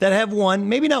that have won,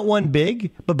 maybe not won big,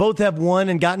 but both have won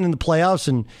and gotten in the playoffs,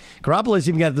 and Garoppolo's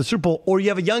even got to the Super Bowl, or you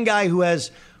have a young guy who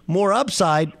has more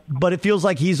upside, but it feels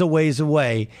like he's a ways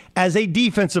away. As a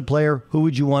defensive player, who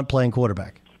would you want playing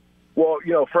quarterback? Well,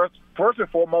 first and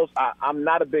foremost, I'm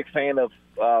not a big fan of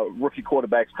rookie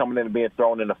quarterbacks coming in and being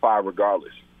thrown in the fire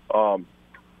regardless.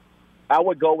 I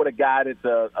would go with a guy that's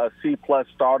a C-plus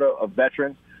starter, a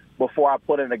veteran, before I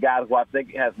put in a guy who I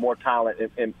think has more talent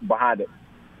in behind him.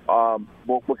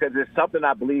 Because it's something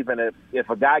I believe in. If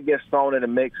a guy gets thrown in the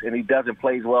mix and he doesn't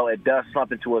play well, it does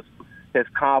something to his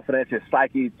confidence, his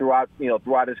psyche throughout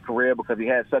his career, because he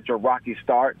had such a rocky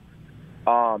start.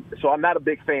 So I'm not a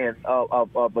big fan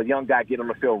of a young guy getting on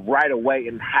the field right away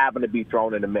and having to be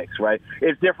thrown in the mix, right?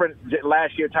 It's different.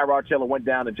 Last year, Tyrod Taylor went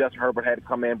down and Justin Herbert had to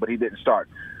come in, but he didn't start.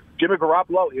 Jimmy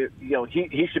Garoppolo,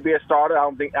 he should be a starter.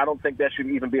 I don't think that should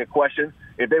even be a question.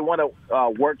 If they want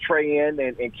to work Trey in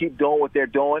and keep doing what they're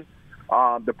doing,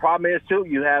 the problem is too,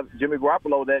 you have Jimmy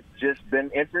Garoppolo that's just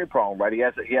been injury prone, right? He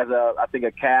has I think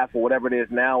a calf or whatever it is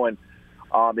now, and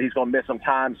he's going to miss some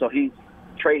time. So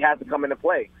Trey has to come into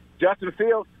play. Justin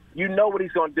Fields, you know what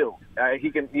he's going to do.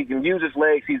 He can use his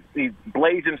legs. He's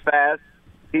blazing fast.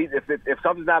 If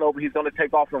something's not open, he's going to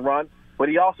take off and run. But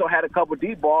he also had a couple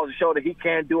deep balls to show that he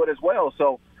can do it as well.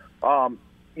 So,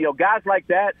 guys like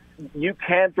that, you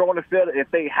can throw in the field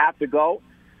if they have to go.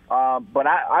 But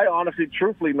I honestly,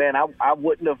 truthfully, man, I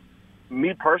wouldn't have,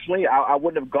 me personally, I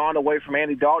wouldn't have gone away from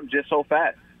Andy Dalton just so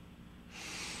fast.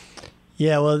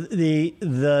 Yeah, well,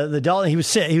 the Dalton, he was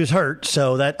sick, he was hurt,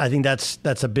 so that I think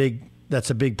that's a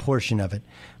big portion of it.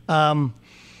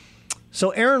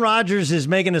 So Aaron Rodgers is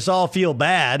making us all feel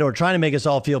bad, or trying to make us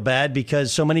all feel bad,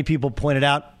 because so many people pointed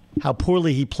out how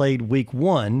poorly he played week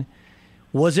 1.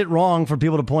 Was it wrong for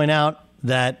people to point out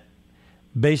that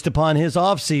based upon his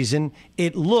offseason,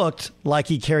 it looked like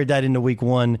he carried that into week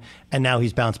 1, and now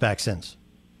he's bounced back since?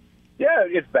 Yeah,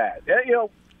 it's bad.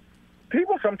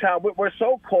 People sometimes, we're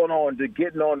so caught on to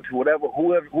getting on to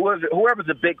whoever's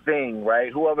a big thing,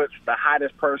 right? Whoever's the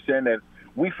hottest person, and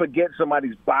we forget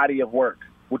somebody's body of work.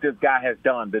 What this guy has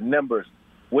done, the numbers,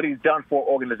 what he's done for an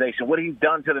organization, what he's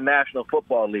done to the National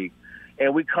Football League.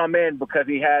 And we come in because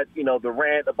he had, the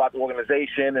rant about the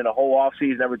organization and the whole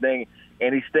offseason and everything,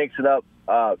 and he stinks it up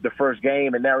the first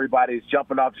game, and everybody's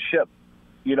jumping off the ship.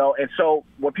 And so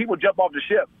when people jump off the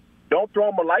ship, don't throw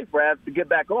them a life raft to get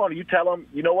back on. You tell them,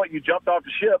 you know what, you jumped off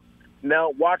the ship. Now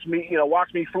watch me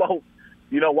float.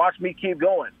 Watch me keep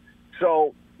going.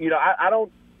 So,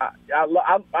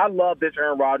 I love this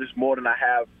Aaron Rodgers more than I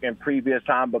have in previous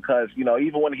time, because,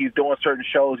 even when he's doing certain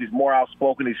shows, he's more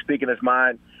outspoken. He's speaking his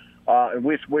mind. And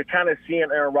we're kind of seeing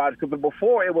Aaron Rodgers. Because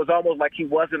before, it was almost like he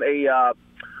wasn't a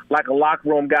locker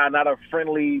room guy, not a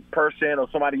friendly person or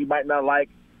somebody you might not like.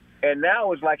 And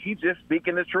now it's like he's just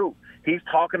speaking the truth. He's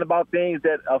talking about things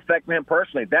that affect him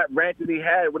personally. That rant that he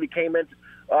had when he came in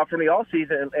from the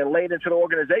offseason and laid into the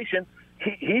organization,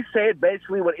 he said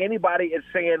basically what anybody is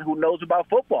saying who knows about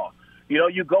football.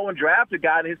 You go and draft a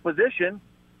guy in his position,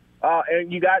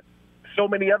 and you got so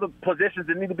many other positions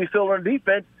that need to be filled on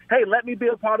defense. Hey, let me be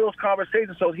a part of those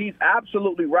conversations. So he's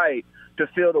absolutely right to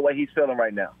feel the way he's feeling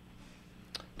right now.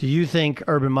 Do you think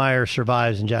Urban Meyer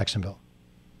survives in Jacksonville?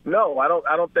 No, I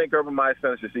don't think Urban Meyer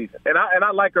finishes the season, and I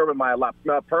like Urban Meyer a lot,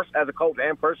 as a coach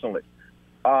and personally.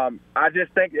 I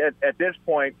just think at this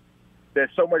point there's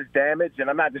so much damage, and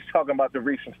I'm not just talking about the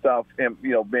recent stuff and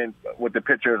being with the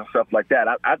pictures and stuff like that.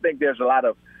 I think there's a lot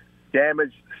of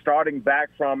damage starting back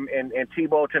from and Tim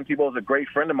Tebow's a great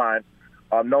friend of mine.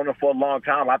 I've known him for a long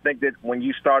time. I think that when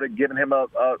you started giving him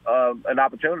an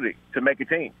opportunity to make a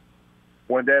team,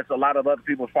 when there's a lot of other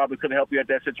people who probably couldn't help you at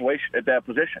that situation, at that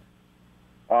position.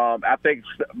 I think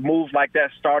moves like that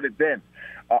started then.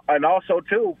 And also,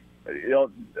 too,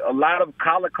 a lot of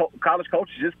college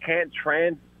coaches just can't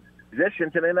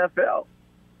transition to the NFL.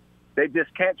 They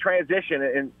just can't transition.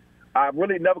 And I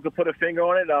really never could put a finger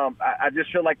on it. I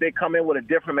just feel like they come in with a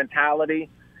different mentality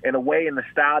in a way, in the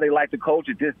style they like to coach.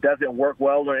 It just doesn't work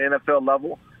well on an NFL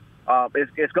level.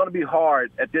 It's going to be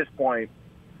hard at this point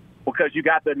because you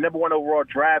got the number 1 overall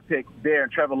draft pick there in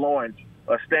Trevor Lawrence,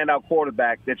 a standout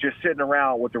quarterback that you're sitting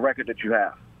around with the record that you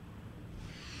have.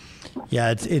 Yeah,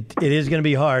 it is going to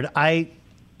be hard. I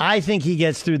think he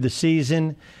gets through the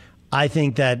season. I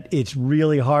think that it's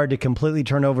really hard to completely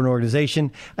turn over an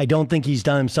organization. I don't think he's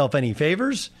done himself any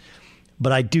favors,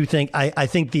 but I do think I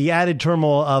think the added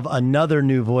turmoil of another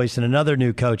new voice and another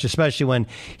new coach, especially when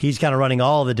he's kind of running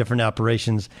all the different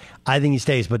operations, I think he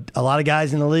stays. But a lot of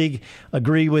guys in the league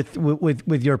agree with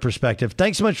your perspective.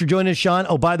 Thanks so much for joining us, Sean.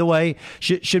 Oh, by the way,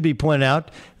 should be pointed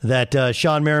out that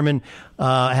Sean Merriman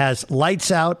has Lights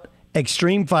Out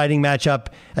Extreme Fighting matchup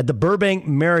at the Burbank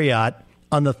Marriott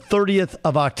on the 30th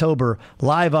of October,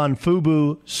 live on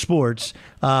FUBU Sports.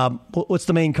 What's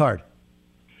the main card?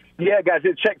 Yeah, guys,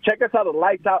 check us out at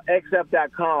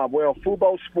lightsoutxf.com. We're on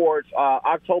FUBO Sports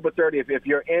October 30th. If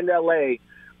you're in L.A.,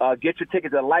 get your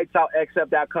tickets at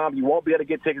lightsoutxf.com. You won't be able to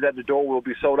get tickets at the door. We'll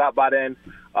be sold out by then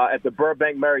at the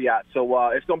Burbank Marriott. So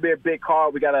it's going to be a big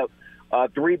card. We got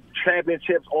 3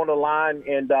 championships on the line.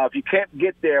 And if you can't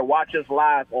get there, watch us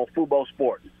live on FUBO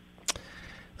Sports.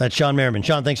 That's Sean Merriman.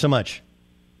 Sean, thanks so much.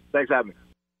 Thanks for having me.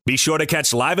 Be sure to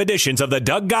catch live editions of the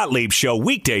Doug Gottlieb Show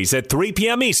weekdays at 3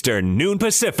 p.m. Eastern, noon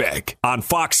Pacific, on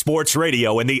Fox Sports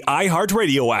Radio and the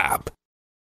iHeartRadio app.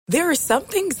 There are some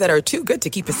things that are too good to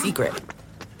keep a secret.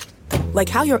 Like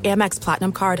how your Amex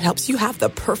Platinum card helps you have the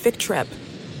perfect trip.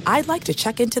 I'd like to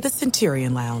check into the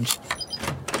Centurion Lounge.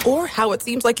 Or how it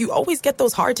seems like you always get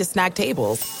those hard-to-snag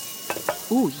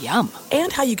tables. Ooh, yum.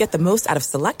 And how you get the most out of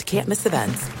select can't-miss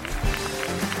events.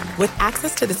 With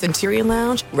access to the Centurion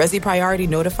Lounge, Resi Priority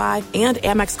Notify, and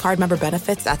Amex card member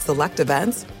benefits at select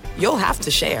events, you'll have to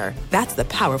share. That's the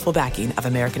powerful backing of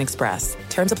American Express.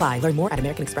 Terms apply. Learn more at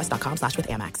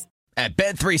americanexpress.com/withAmex. At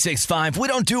Bet365, we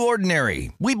don't do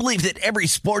ordinary. We believe that every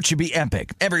sport should be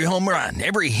epic. Every home run,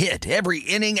 every hit, every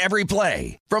inning, every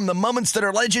play. From the moments that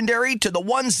are legendary to the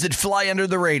ones that fly under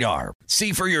the radar.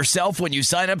 See for yourself when you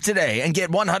sign up today and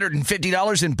get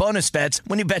 $150 in bonus bets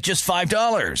when you bet just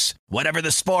 $5. Whatever the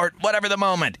sport, whatever the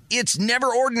moment, it's never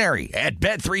ordinary at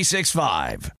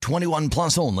Bet365. 21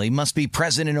 plus only. Must be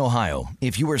present in Ohio.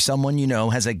 If you or someone you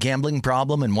know has a gambling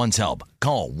problem and wants help,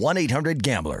 call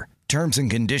 1-800-GAMBLER. Terms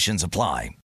and conditions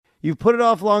apply. You've put it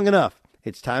off long enough.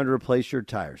 It's time to replace your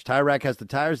tires. Tire Rack has the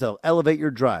tires that'll elevate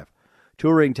your drive.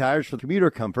 Touring tires for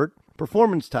commuter comfort,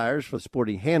 performance tires for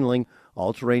sporty handling,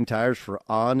 all-terrain tires for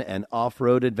on- and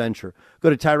off-road adventure. Go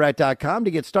to TireRack.com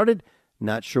to get started.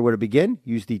 Not sure where to begin?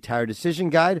 Use the Tire Decision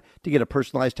Guide to get a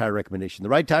personalized tire recommendation. The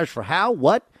right tires for how,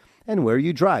 what, and where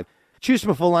you drive. Choose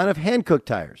from a full line of hand-cooked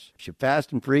tires. Ship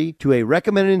fast and free to a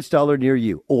recommended installer near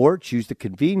you. Or choose the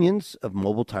convenience of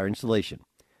mobile tire installation.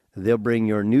 They'll bring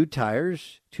your new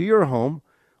tires to your home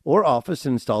or office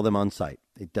and install them on site.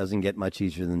 It doesn't get much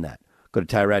easier than that. Go to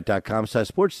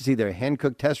TireRack.com/sports to see their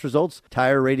hand-cooked test results,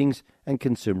 tire ratings, and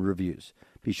consumer reviews.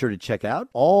 Be sure to check out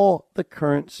all the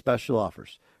current special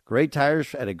offers. Great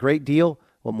tires at a great deal.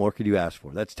 What more could you ask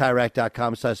for? That's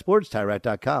TireRack.com/sports,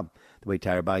 TireRack.com, the way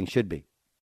tire buying should be.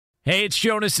 Hey, it's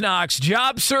Jonas Knox.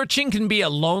 Job searching can be a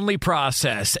lonely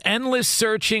process. Endless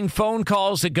searching, phone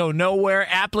calls that go nowhere,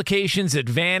 applications that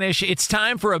vanish. It's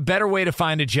time for a better way to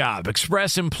find a job.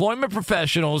 Express Employment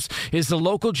Professionals is the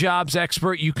local jobs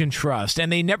expert you can trust,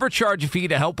 and they never charge a fee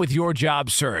to help with your job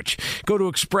search. Go to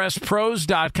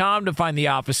expresspros.com to find the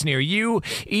office near you.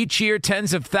 Each year,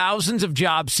 tens of thousands of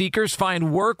job seekers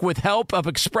find work with help of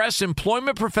Express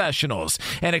Employment Professionals,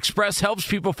 and Express helps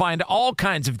people find all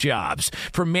kinds of jobs,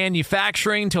 from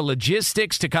manufacturing to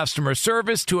logistics to customer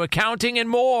service to accounting and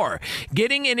more.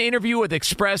 Getting an interview with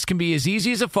Express can be as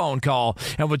easy as a phone call.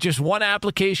 And with just one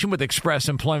application with Express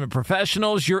Employment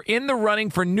Professionals, you're in the running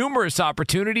for numerous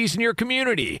opportunities in your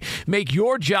community. Make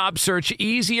your job search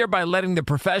easier by letting the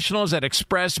professionals at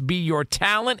Express be your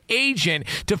talent agent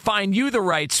to find you the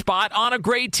right spot on a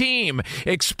great team.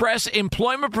 Express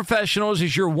Employment Professionals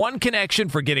is your one connection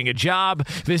for getting a job.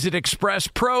 Visit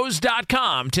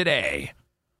expresspros.com today.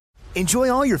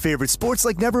 Enjoy all your favorite sports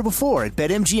like never before at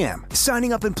BetMGM.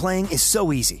 Signing up and playing is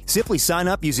so easy. Simply sign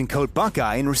up using code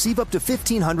Buckeye and receive up to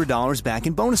 $1,500 back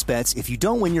in bonus bets if you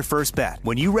don't win your first bet.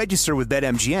 When you register with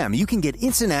BetMGM, you can get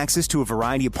instant access to a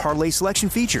variety of parlay selection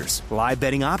features, live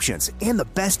betting options, and the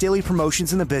best daily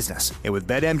promotions in the business. And with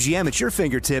BetMGM at your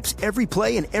fingertips, every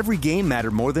play and every game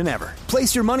matter more than ever.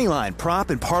 Place your moneyline, prop,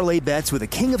 and parlay bets with the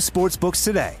king of sportsbooks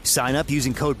today. Sign up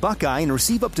using code Buckeye and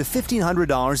receive up to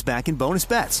 $1,500 back in bonus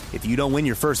bets if you don't win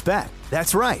your first bet.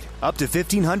 That's right, up to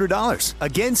 $1,500.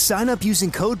 Again, sign up using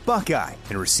code Buckeye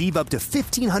and receive up to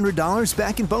 $1,500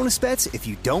 back in bonus bets if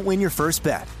you don't win your first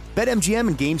bet. BetMGM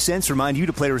and GameSense remind you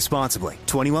to play responsibly.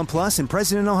 21 plus and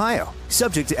present in Ohio.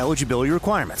 Subject to eligibility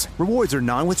requirements. Rewards are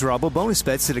non-withdrawable bonus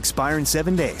bets that expire in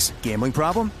 7 days. Gambling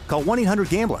problem? Call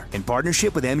 1-800-GAMBLER in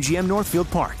partnership with MGM Northfield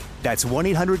Park. That's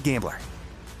 1-800-GAMBLER.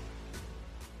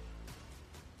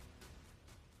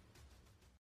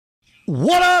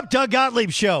 What up, Doug Gottlieb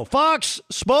Show, Fox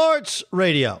Sports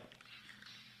Radio.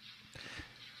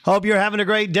 Hope you're having a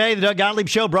great day. The Doug Gottlieb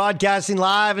Show broadcasting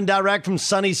live and direct from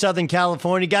sunny Southern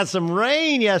California. Got some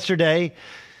rain yesterday.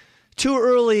 Too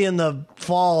early in the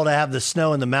fall to have the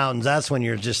snow in the mountains. That's when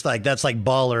you're just like, that's like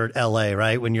baller at LA,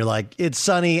 right? When you're like, it's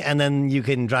sunny and then you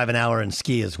can drive an hour and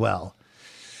ski as well.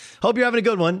 Hope you're having a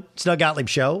good one. It's Doug Gottlieb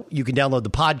Show. You can download the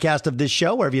podcast of this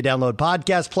show wherever you download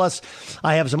podcasts. Plus,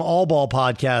 I have some All Ball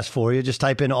podcasts for you. Just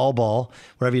type in All Ball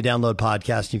wherever you download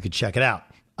podcasts. You can check it out.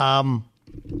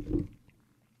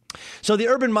 So the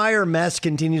Urban Meyer mess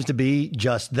continues to be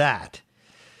just that.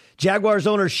 Jaguars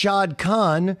owner Shad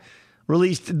Khan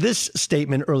released this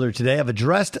statement earlier today. I've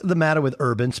addressed the matter with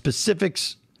Urban.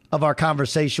 Specifics of our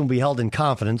conversation will be held in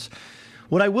confidence.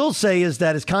 What I will say is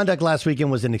that his conduct last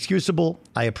weekend was inexcusable.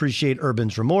 I appreciate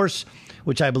Urban's remorse,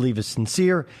 which I believe is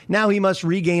sincere. Now he must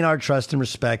regain our trust and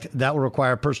respect. That will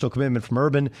require personal commitment from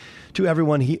Urban to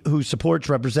everyone who supports,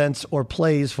 represents, or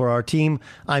plays for our team.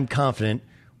 I'm confident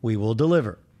we will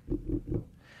deliver.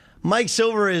 Mike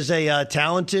Silver is a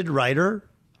talented writer.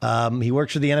 He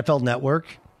works for the NFL Network.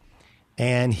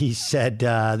 And he said,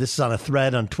 this is on a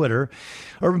thread on Twitter,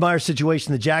 Urban Meyer's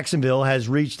situation in Jacksonville has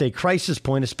reached a crisis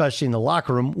point, especially in the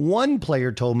locker room. One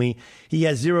player told me he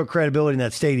has zero credibility in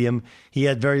that stadium. He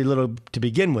had very little to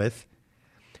begin with.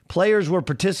 Players were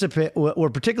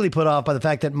particularly put off by the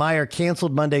fact that Meyer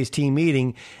canceled Monday's team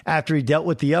meeting after he dealt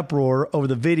with the uproar over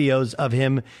the videos of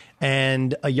him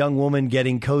and a young woman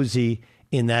getting cozy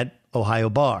in that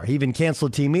Ohio bar. He even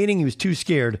canceled the team meeting. He was too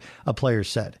scared, a player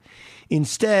said.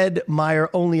 Instead, Meyer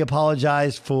only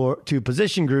apologized to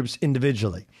position groups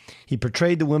individually. He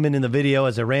portrayed the women in the video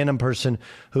as a random person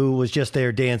who was just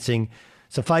there dancing.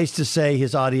 Suffice to say,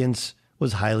 his audience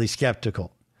was highly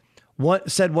skeptical.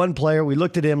 Said one player, we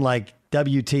looked at him like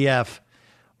WTF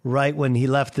right when he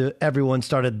left. Everyone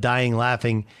started dying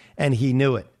laughing, and he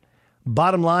knew it.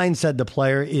 Bottom line, said the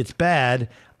player, it's bad.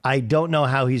 I don't know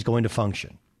how he's going to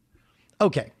function.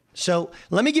 Okay, so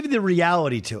let me give you the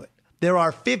reality to it. There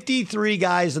are 53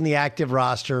 guys in the active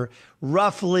roster,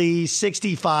 roughly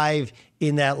 65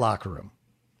 in that locker room.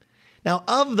 Now,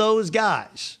 of those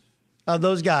guys,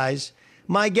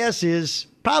 my guess is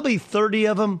probably 30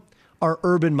 of them are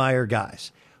Urban Meyer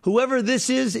guys. Whoever this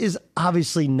is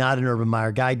obviously not an Urban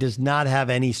Meyer guy, does not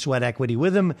have any sweat equity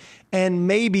with him, and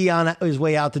maybe on his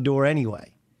way out the door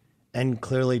anyway, and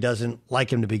clearly doesn't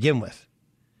like him to begin with.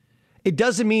 It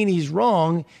doesn't mean he's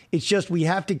wrong. It's just we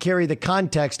have to carry the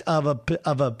context of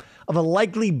a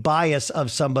likely bias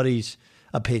of somebody's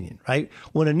opinion, right?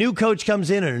 When a new coach comes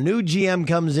in and a new GM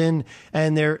comes in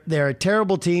and they're a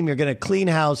terrible team, you're going to clean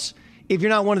house. If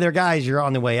you're not one of their guys, you're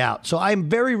on the way out. So I'm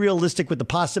very realistic with the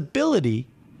possibility,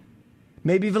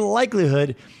 maybe even the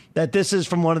likelihood, that this is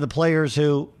from one of the players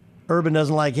who Urban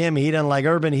doesn't like him. He doesn't like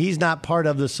Urban. He's not part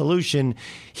of the solution.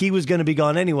 He was going to be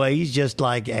gone anyway. He's just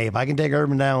like, hey, if I can take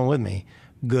Urban down with me,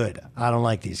 good. I don't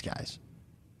like these guys.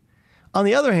 On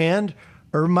the other hand,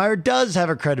 Urban Meyer does have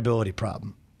a credibility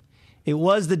problem. It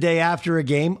was the day after a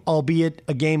game, albeit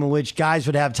a game in which guys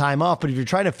would have time off. But if you're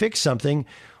trying to fix something,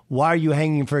 why are you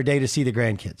hanging for a day to see the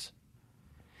grandkids?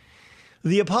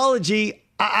 The apology,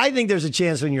 I think there's a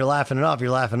chance when you're laughing it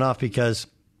off because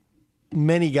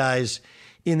many guys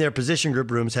in their position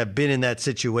group rooms have been in that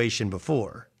situation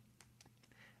before.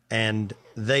 And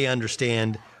they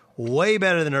understand way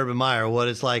better than Urban Meyer what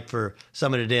it's like for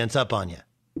someone to dance up on you,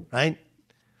 right?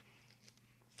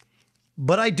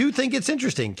 But I do think it's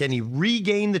interesting. Can you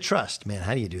regain the trust? Man,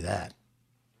 how do you do that?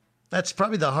 That's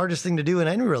probably the hardest thing to do in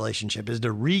any relationship is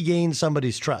to regain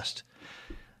somebody's trust.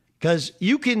 Because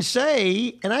you can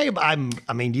say, and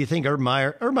I mean, do you think Urban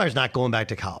Meyer's not going back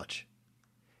to college?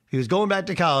 If he was going back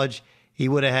to college, he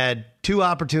would have had 2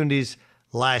 opportunities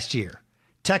last year.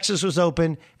 Texas was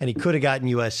open, and he could have gotten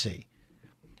USC.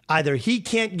 Either he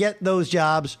can't get those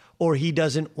jobs or he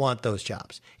doesn't want those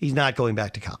jobs. He's not going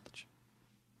back to college.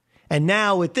 And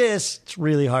now with this, it's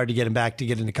really hard to get him back to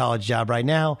get into a college job right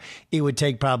now. It would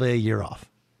take probably a year off.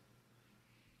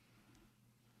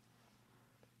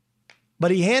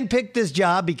 But he handpicked this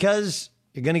job because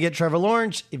you're going to get Trevor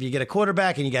Lawrence. If you get a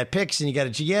quarterback and you got picks and you got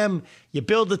a GM, you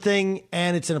build the thing,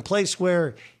 and it's in a place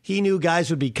where he knew guys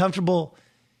would be comfortable.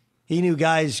 He knew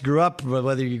guys grew up,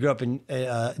 whether you grew up in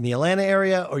the Atlanta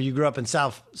area or you grew up in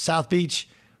South Beach,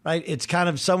 right? It's kind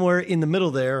of somewhere in the middle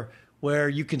there where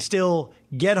you can still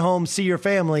get home, see your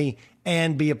family,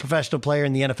 and be a professional player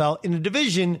in the NFL in a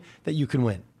division that you can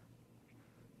win.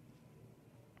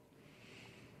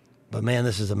 But man,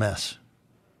 this is a mess.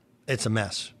 It's a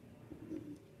mess.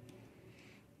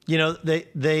 You know,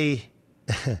 the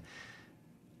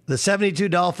 72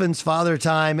 Dolphins, Father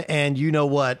Time, and you know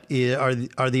what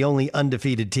are the only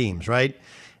undefeated teams, right?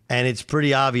 And it's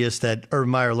pretty obvious that Urban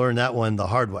Meyer learned that one the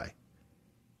hard way.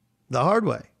 The hard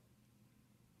way.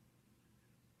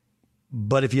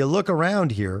 But if you look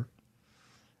around here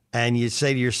and you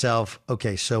say to yourself,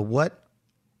 okay, so what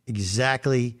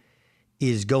exactly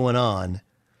is going on?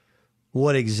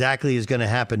 What exactly is going to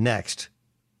happen next?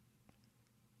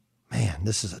 Man,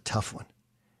 this is a tough one.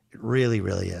 It really,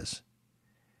 really is.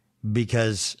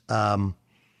 Because I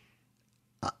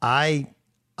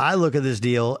look at this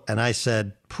deal and I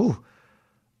said,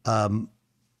 Urban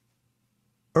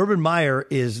Meyer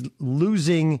is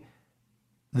losing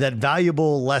that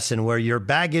valuable lesson where your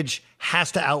baggage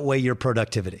has to outweigh your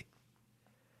productivity.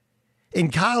 In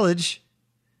college,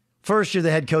 first, you're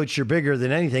the head coach, you're bigger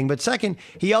than anything. But second,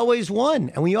 he always won.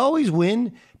 And when you always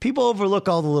win, people overlook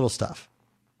all the little stuff.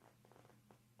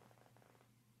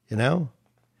 You know?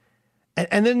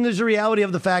 And then there's the reality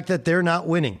of the fact that they're not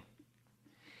winning.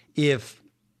 If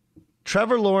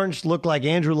Trevor Lawrence looked like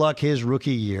Andrew Luck his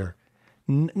rookie year,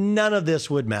 none of this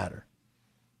would matter.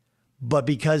 But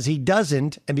because he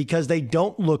doesn't, and because they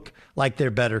don't look like their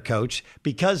better coach,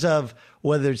 because of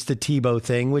whether it's the Tebow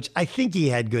thing, which I think he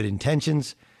had good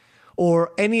intentions,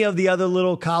 or any of the other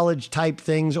little college type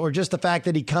things, or just the fact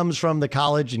that he comes from the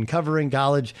college and covering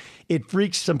college, it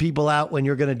freaks some people out when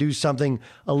you're going to do something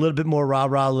a little bit more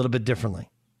rah-rah, a little bit differently.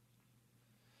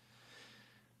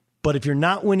 But if you're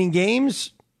not winning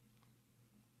games,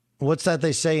 what's that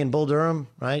they say in Bull Durham,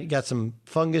 right? You got some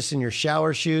fungus in your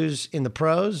shower shoes in the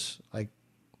pros. Like,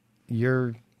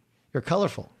 you're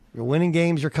colorful. You're winning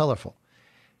games, you're colorful.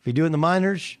 If you do it in the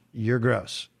minors, you're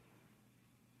gross.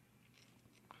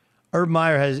 Urban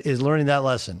Meyer is learning that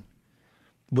lesson,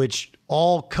 which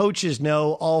all coaches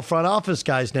know, all front office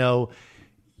guys know.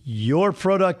 Your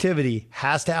productivity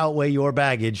has to outweigh your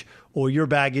baggage, or your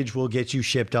baggage will get you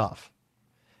shipped off.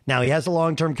 Now, he has a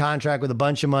long-term contract with a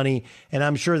bunch of money, and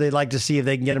I'm sure they'd like to see if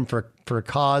they can get him for a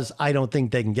cause. I don't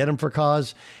think they can get him for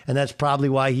cause, and that's probably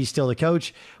why he's still the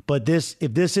coach. But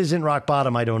if this isn't rock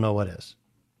bottom, I don't know what is.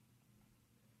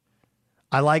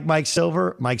 I like Mike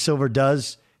Silver. Mike Silver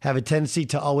does have a tendency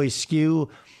to always skew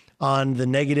on the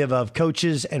negative of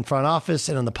coaches and front office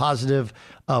and on the positive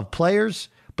of players.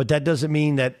 But that doesn't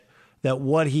mean that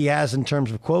what he has in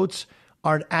terms of quotes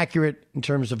aren't accurate in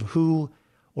terms of who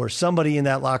or somebody in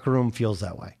that locker room feels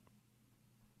that way.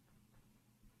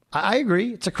 I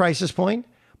agree. It's a crisis point,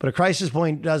 but a crisis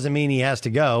point doesn't mean he has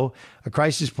to go. A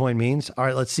crisis point means, all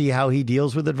right, let's see how he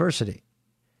deals with adversity.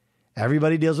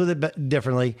 Everybody deals with it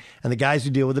differently, and the guys who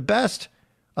deal with it best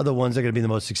are the ones that are going to be the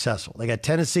most successful. They got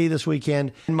Tennessee this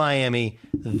weekend, in Miami,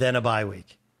 then a bye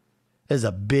week. There's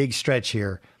a big stretch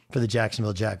here for the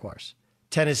Jacksonville Jaguars.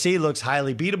 Tennessee looks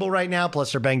highly beatable right now,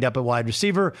 plus they're banged up at wide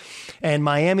receiver. And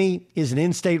Miami is an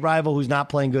in-state rival who's not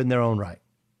playing good in their own right.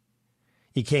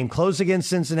 He came close against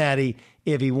Cincinnati.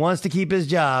 If he wants to keep his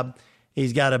job,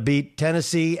 he's got to beat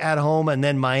Tennessee at home and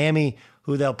then Miami,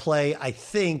 who they'll play, I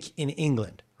think, in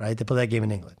England, right? They play that game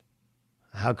in England.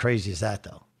 How crazy is that,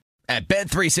 though? At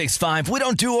Bet365, we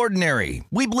don't do ordinary.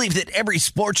 We believe that every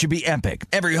sport should be epic.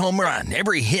 Every home run,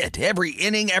 every hit, every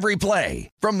inning, every play.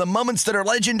 From the moments that are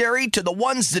legendary to the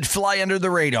ones that fly under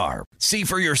the radar. See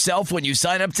for yourself when you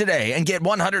sign up today and get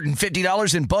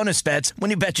 $150 in bonus bets when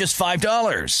you bet just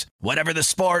 $5. Whatever the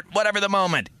sport, whatever the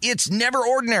moment, it's never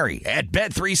ordinary at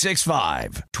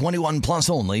Bet365. 21 plus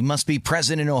only. Must be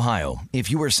present in Ohio.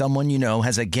 If you or someone you know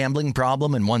has a gambling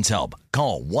problem and wants help,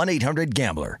 call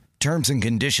 1-800-GAMBLER. Terms and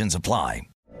conditions apply.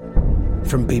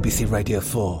 From BBC Radio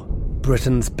 4,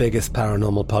 Britain's biggest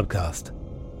paranormal podcast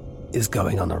is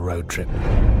going on a road trip.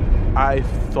 I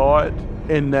thought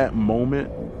in that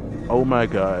moment, oh my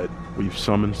God, we've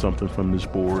summoned something from this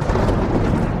board.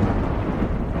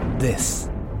 This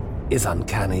is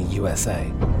Uncanny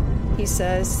USA. He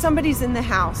says, somebody's in the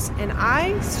house, and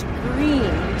I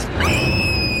screamed.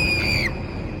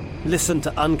 Listen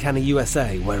to Uncanny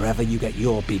USA wherever you get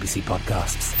your BBC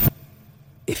podcasts,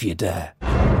 if you dare.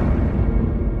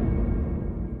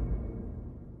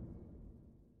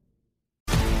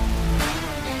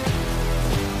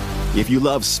 If you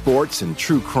love sports and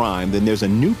true crime, then there's a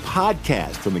new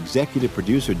podcast from executive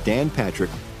producer Dan Patrick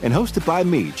and hosted by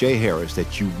me, Jay Harris,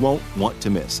 that you won't want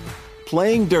to miss.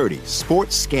 Playing Dirty: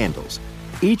 Sports Scandals.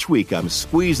 Each week, I'm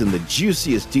squeezing the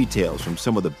juiciest details from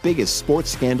some of the biggest sports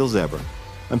scandals ever.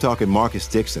 I'm talking Marcus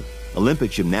Dixon, Olympic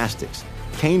gymnastics,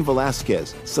 Cain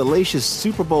Velasquez, salacious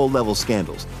Super Bowl-level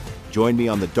scandals. Join me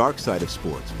on the dark side of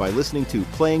sports by listening to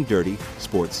Playing Dirty: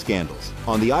 Sports Scandals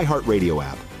on the iHeartRadio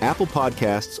app, Apple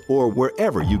Podcasts, or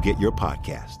wherever you get your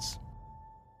podcasts.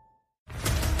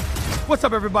 What's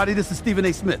up, everybody? This is Stephen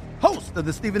A. Smith, host of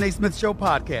the Stephen A. Smith Show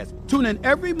podcast. Tune in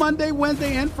every Monday,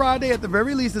 Wednesday, and Friday at the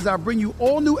very least as I bring you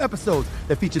all new episodes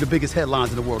that feature the biggest headlines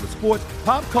in the world of sports,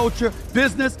 pop culture,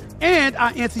 business, and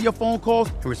I answer your phone calls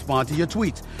and respond to your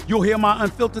tweets. You'll hear my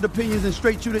unfiltered opinions and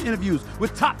straight-shooter interviews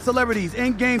with top celebrities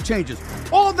and game changers.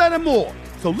 All that and more.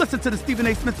 So listen to the Stephen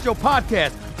A. Smith Show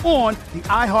podcast on the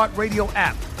iHeartRadio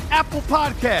app, Apple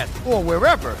Podcasts, or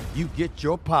wherever you get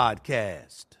your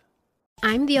podcast.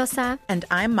 I'm Diosa. And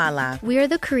I'm Mala. We are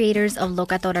the creators of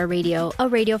Locatora Radio, a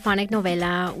radiophonic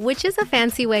novela, which is a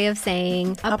fancy way of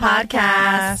saying a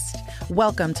podcast.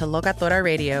 Welcome to Locatora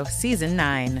Radio, Season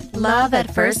 9. Love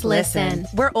at first listen.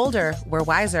 We're older, we're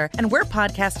wiser, and we're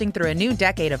podcasting through a new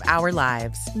decade of our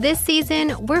lives. This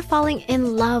season, we're falling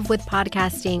in love with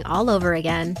podcasting all over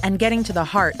again. And getting to the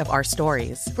heart of our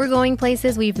stories. We're going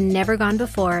places we've never gone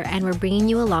before, and we're bringing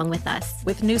you along with us.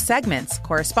 With new segments,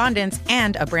 correspondence,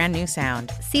 and a brand new sound.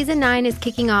 Season 9 is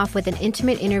kicking off with an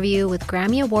intimate interview with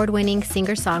Grammy Award-winning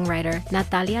singer-songwriter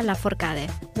Natalia Lafourcade.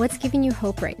 What's giving you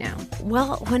hope right now?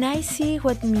 Well, when I see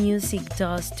what music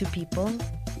does to people,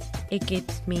 it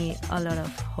gives me a lot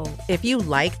of hope. If you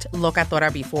liked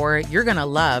Locatora before, you're going to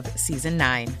love Season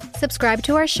 9. Subscribe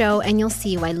to our show and you'll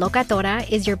see why Locatora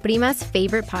is your prima's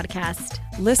favorite podcast.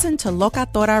 Listen to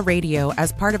Locatora Radio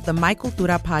as part of the My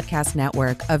Cultura Podcast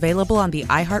Network, available on the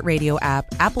iHeartRadio app,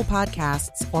 Apple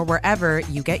Podcasts, or wherever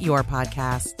you get your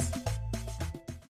podcasts.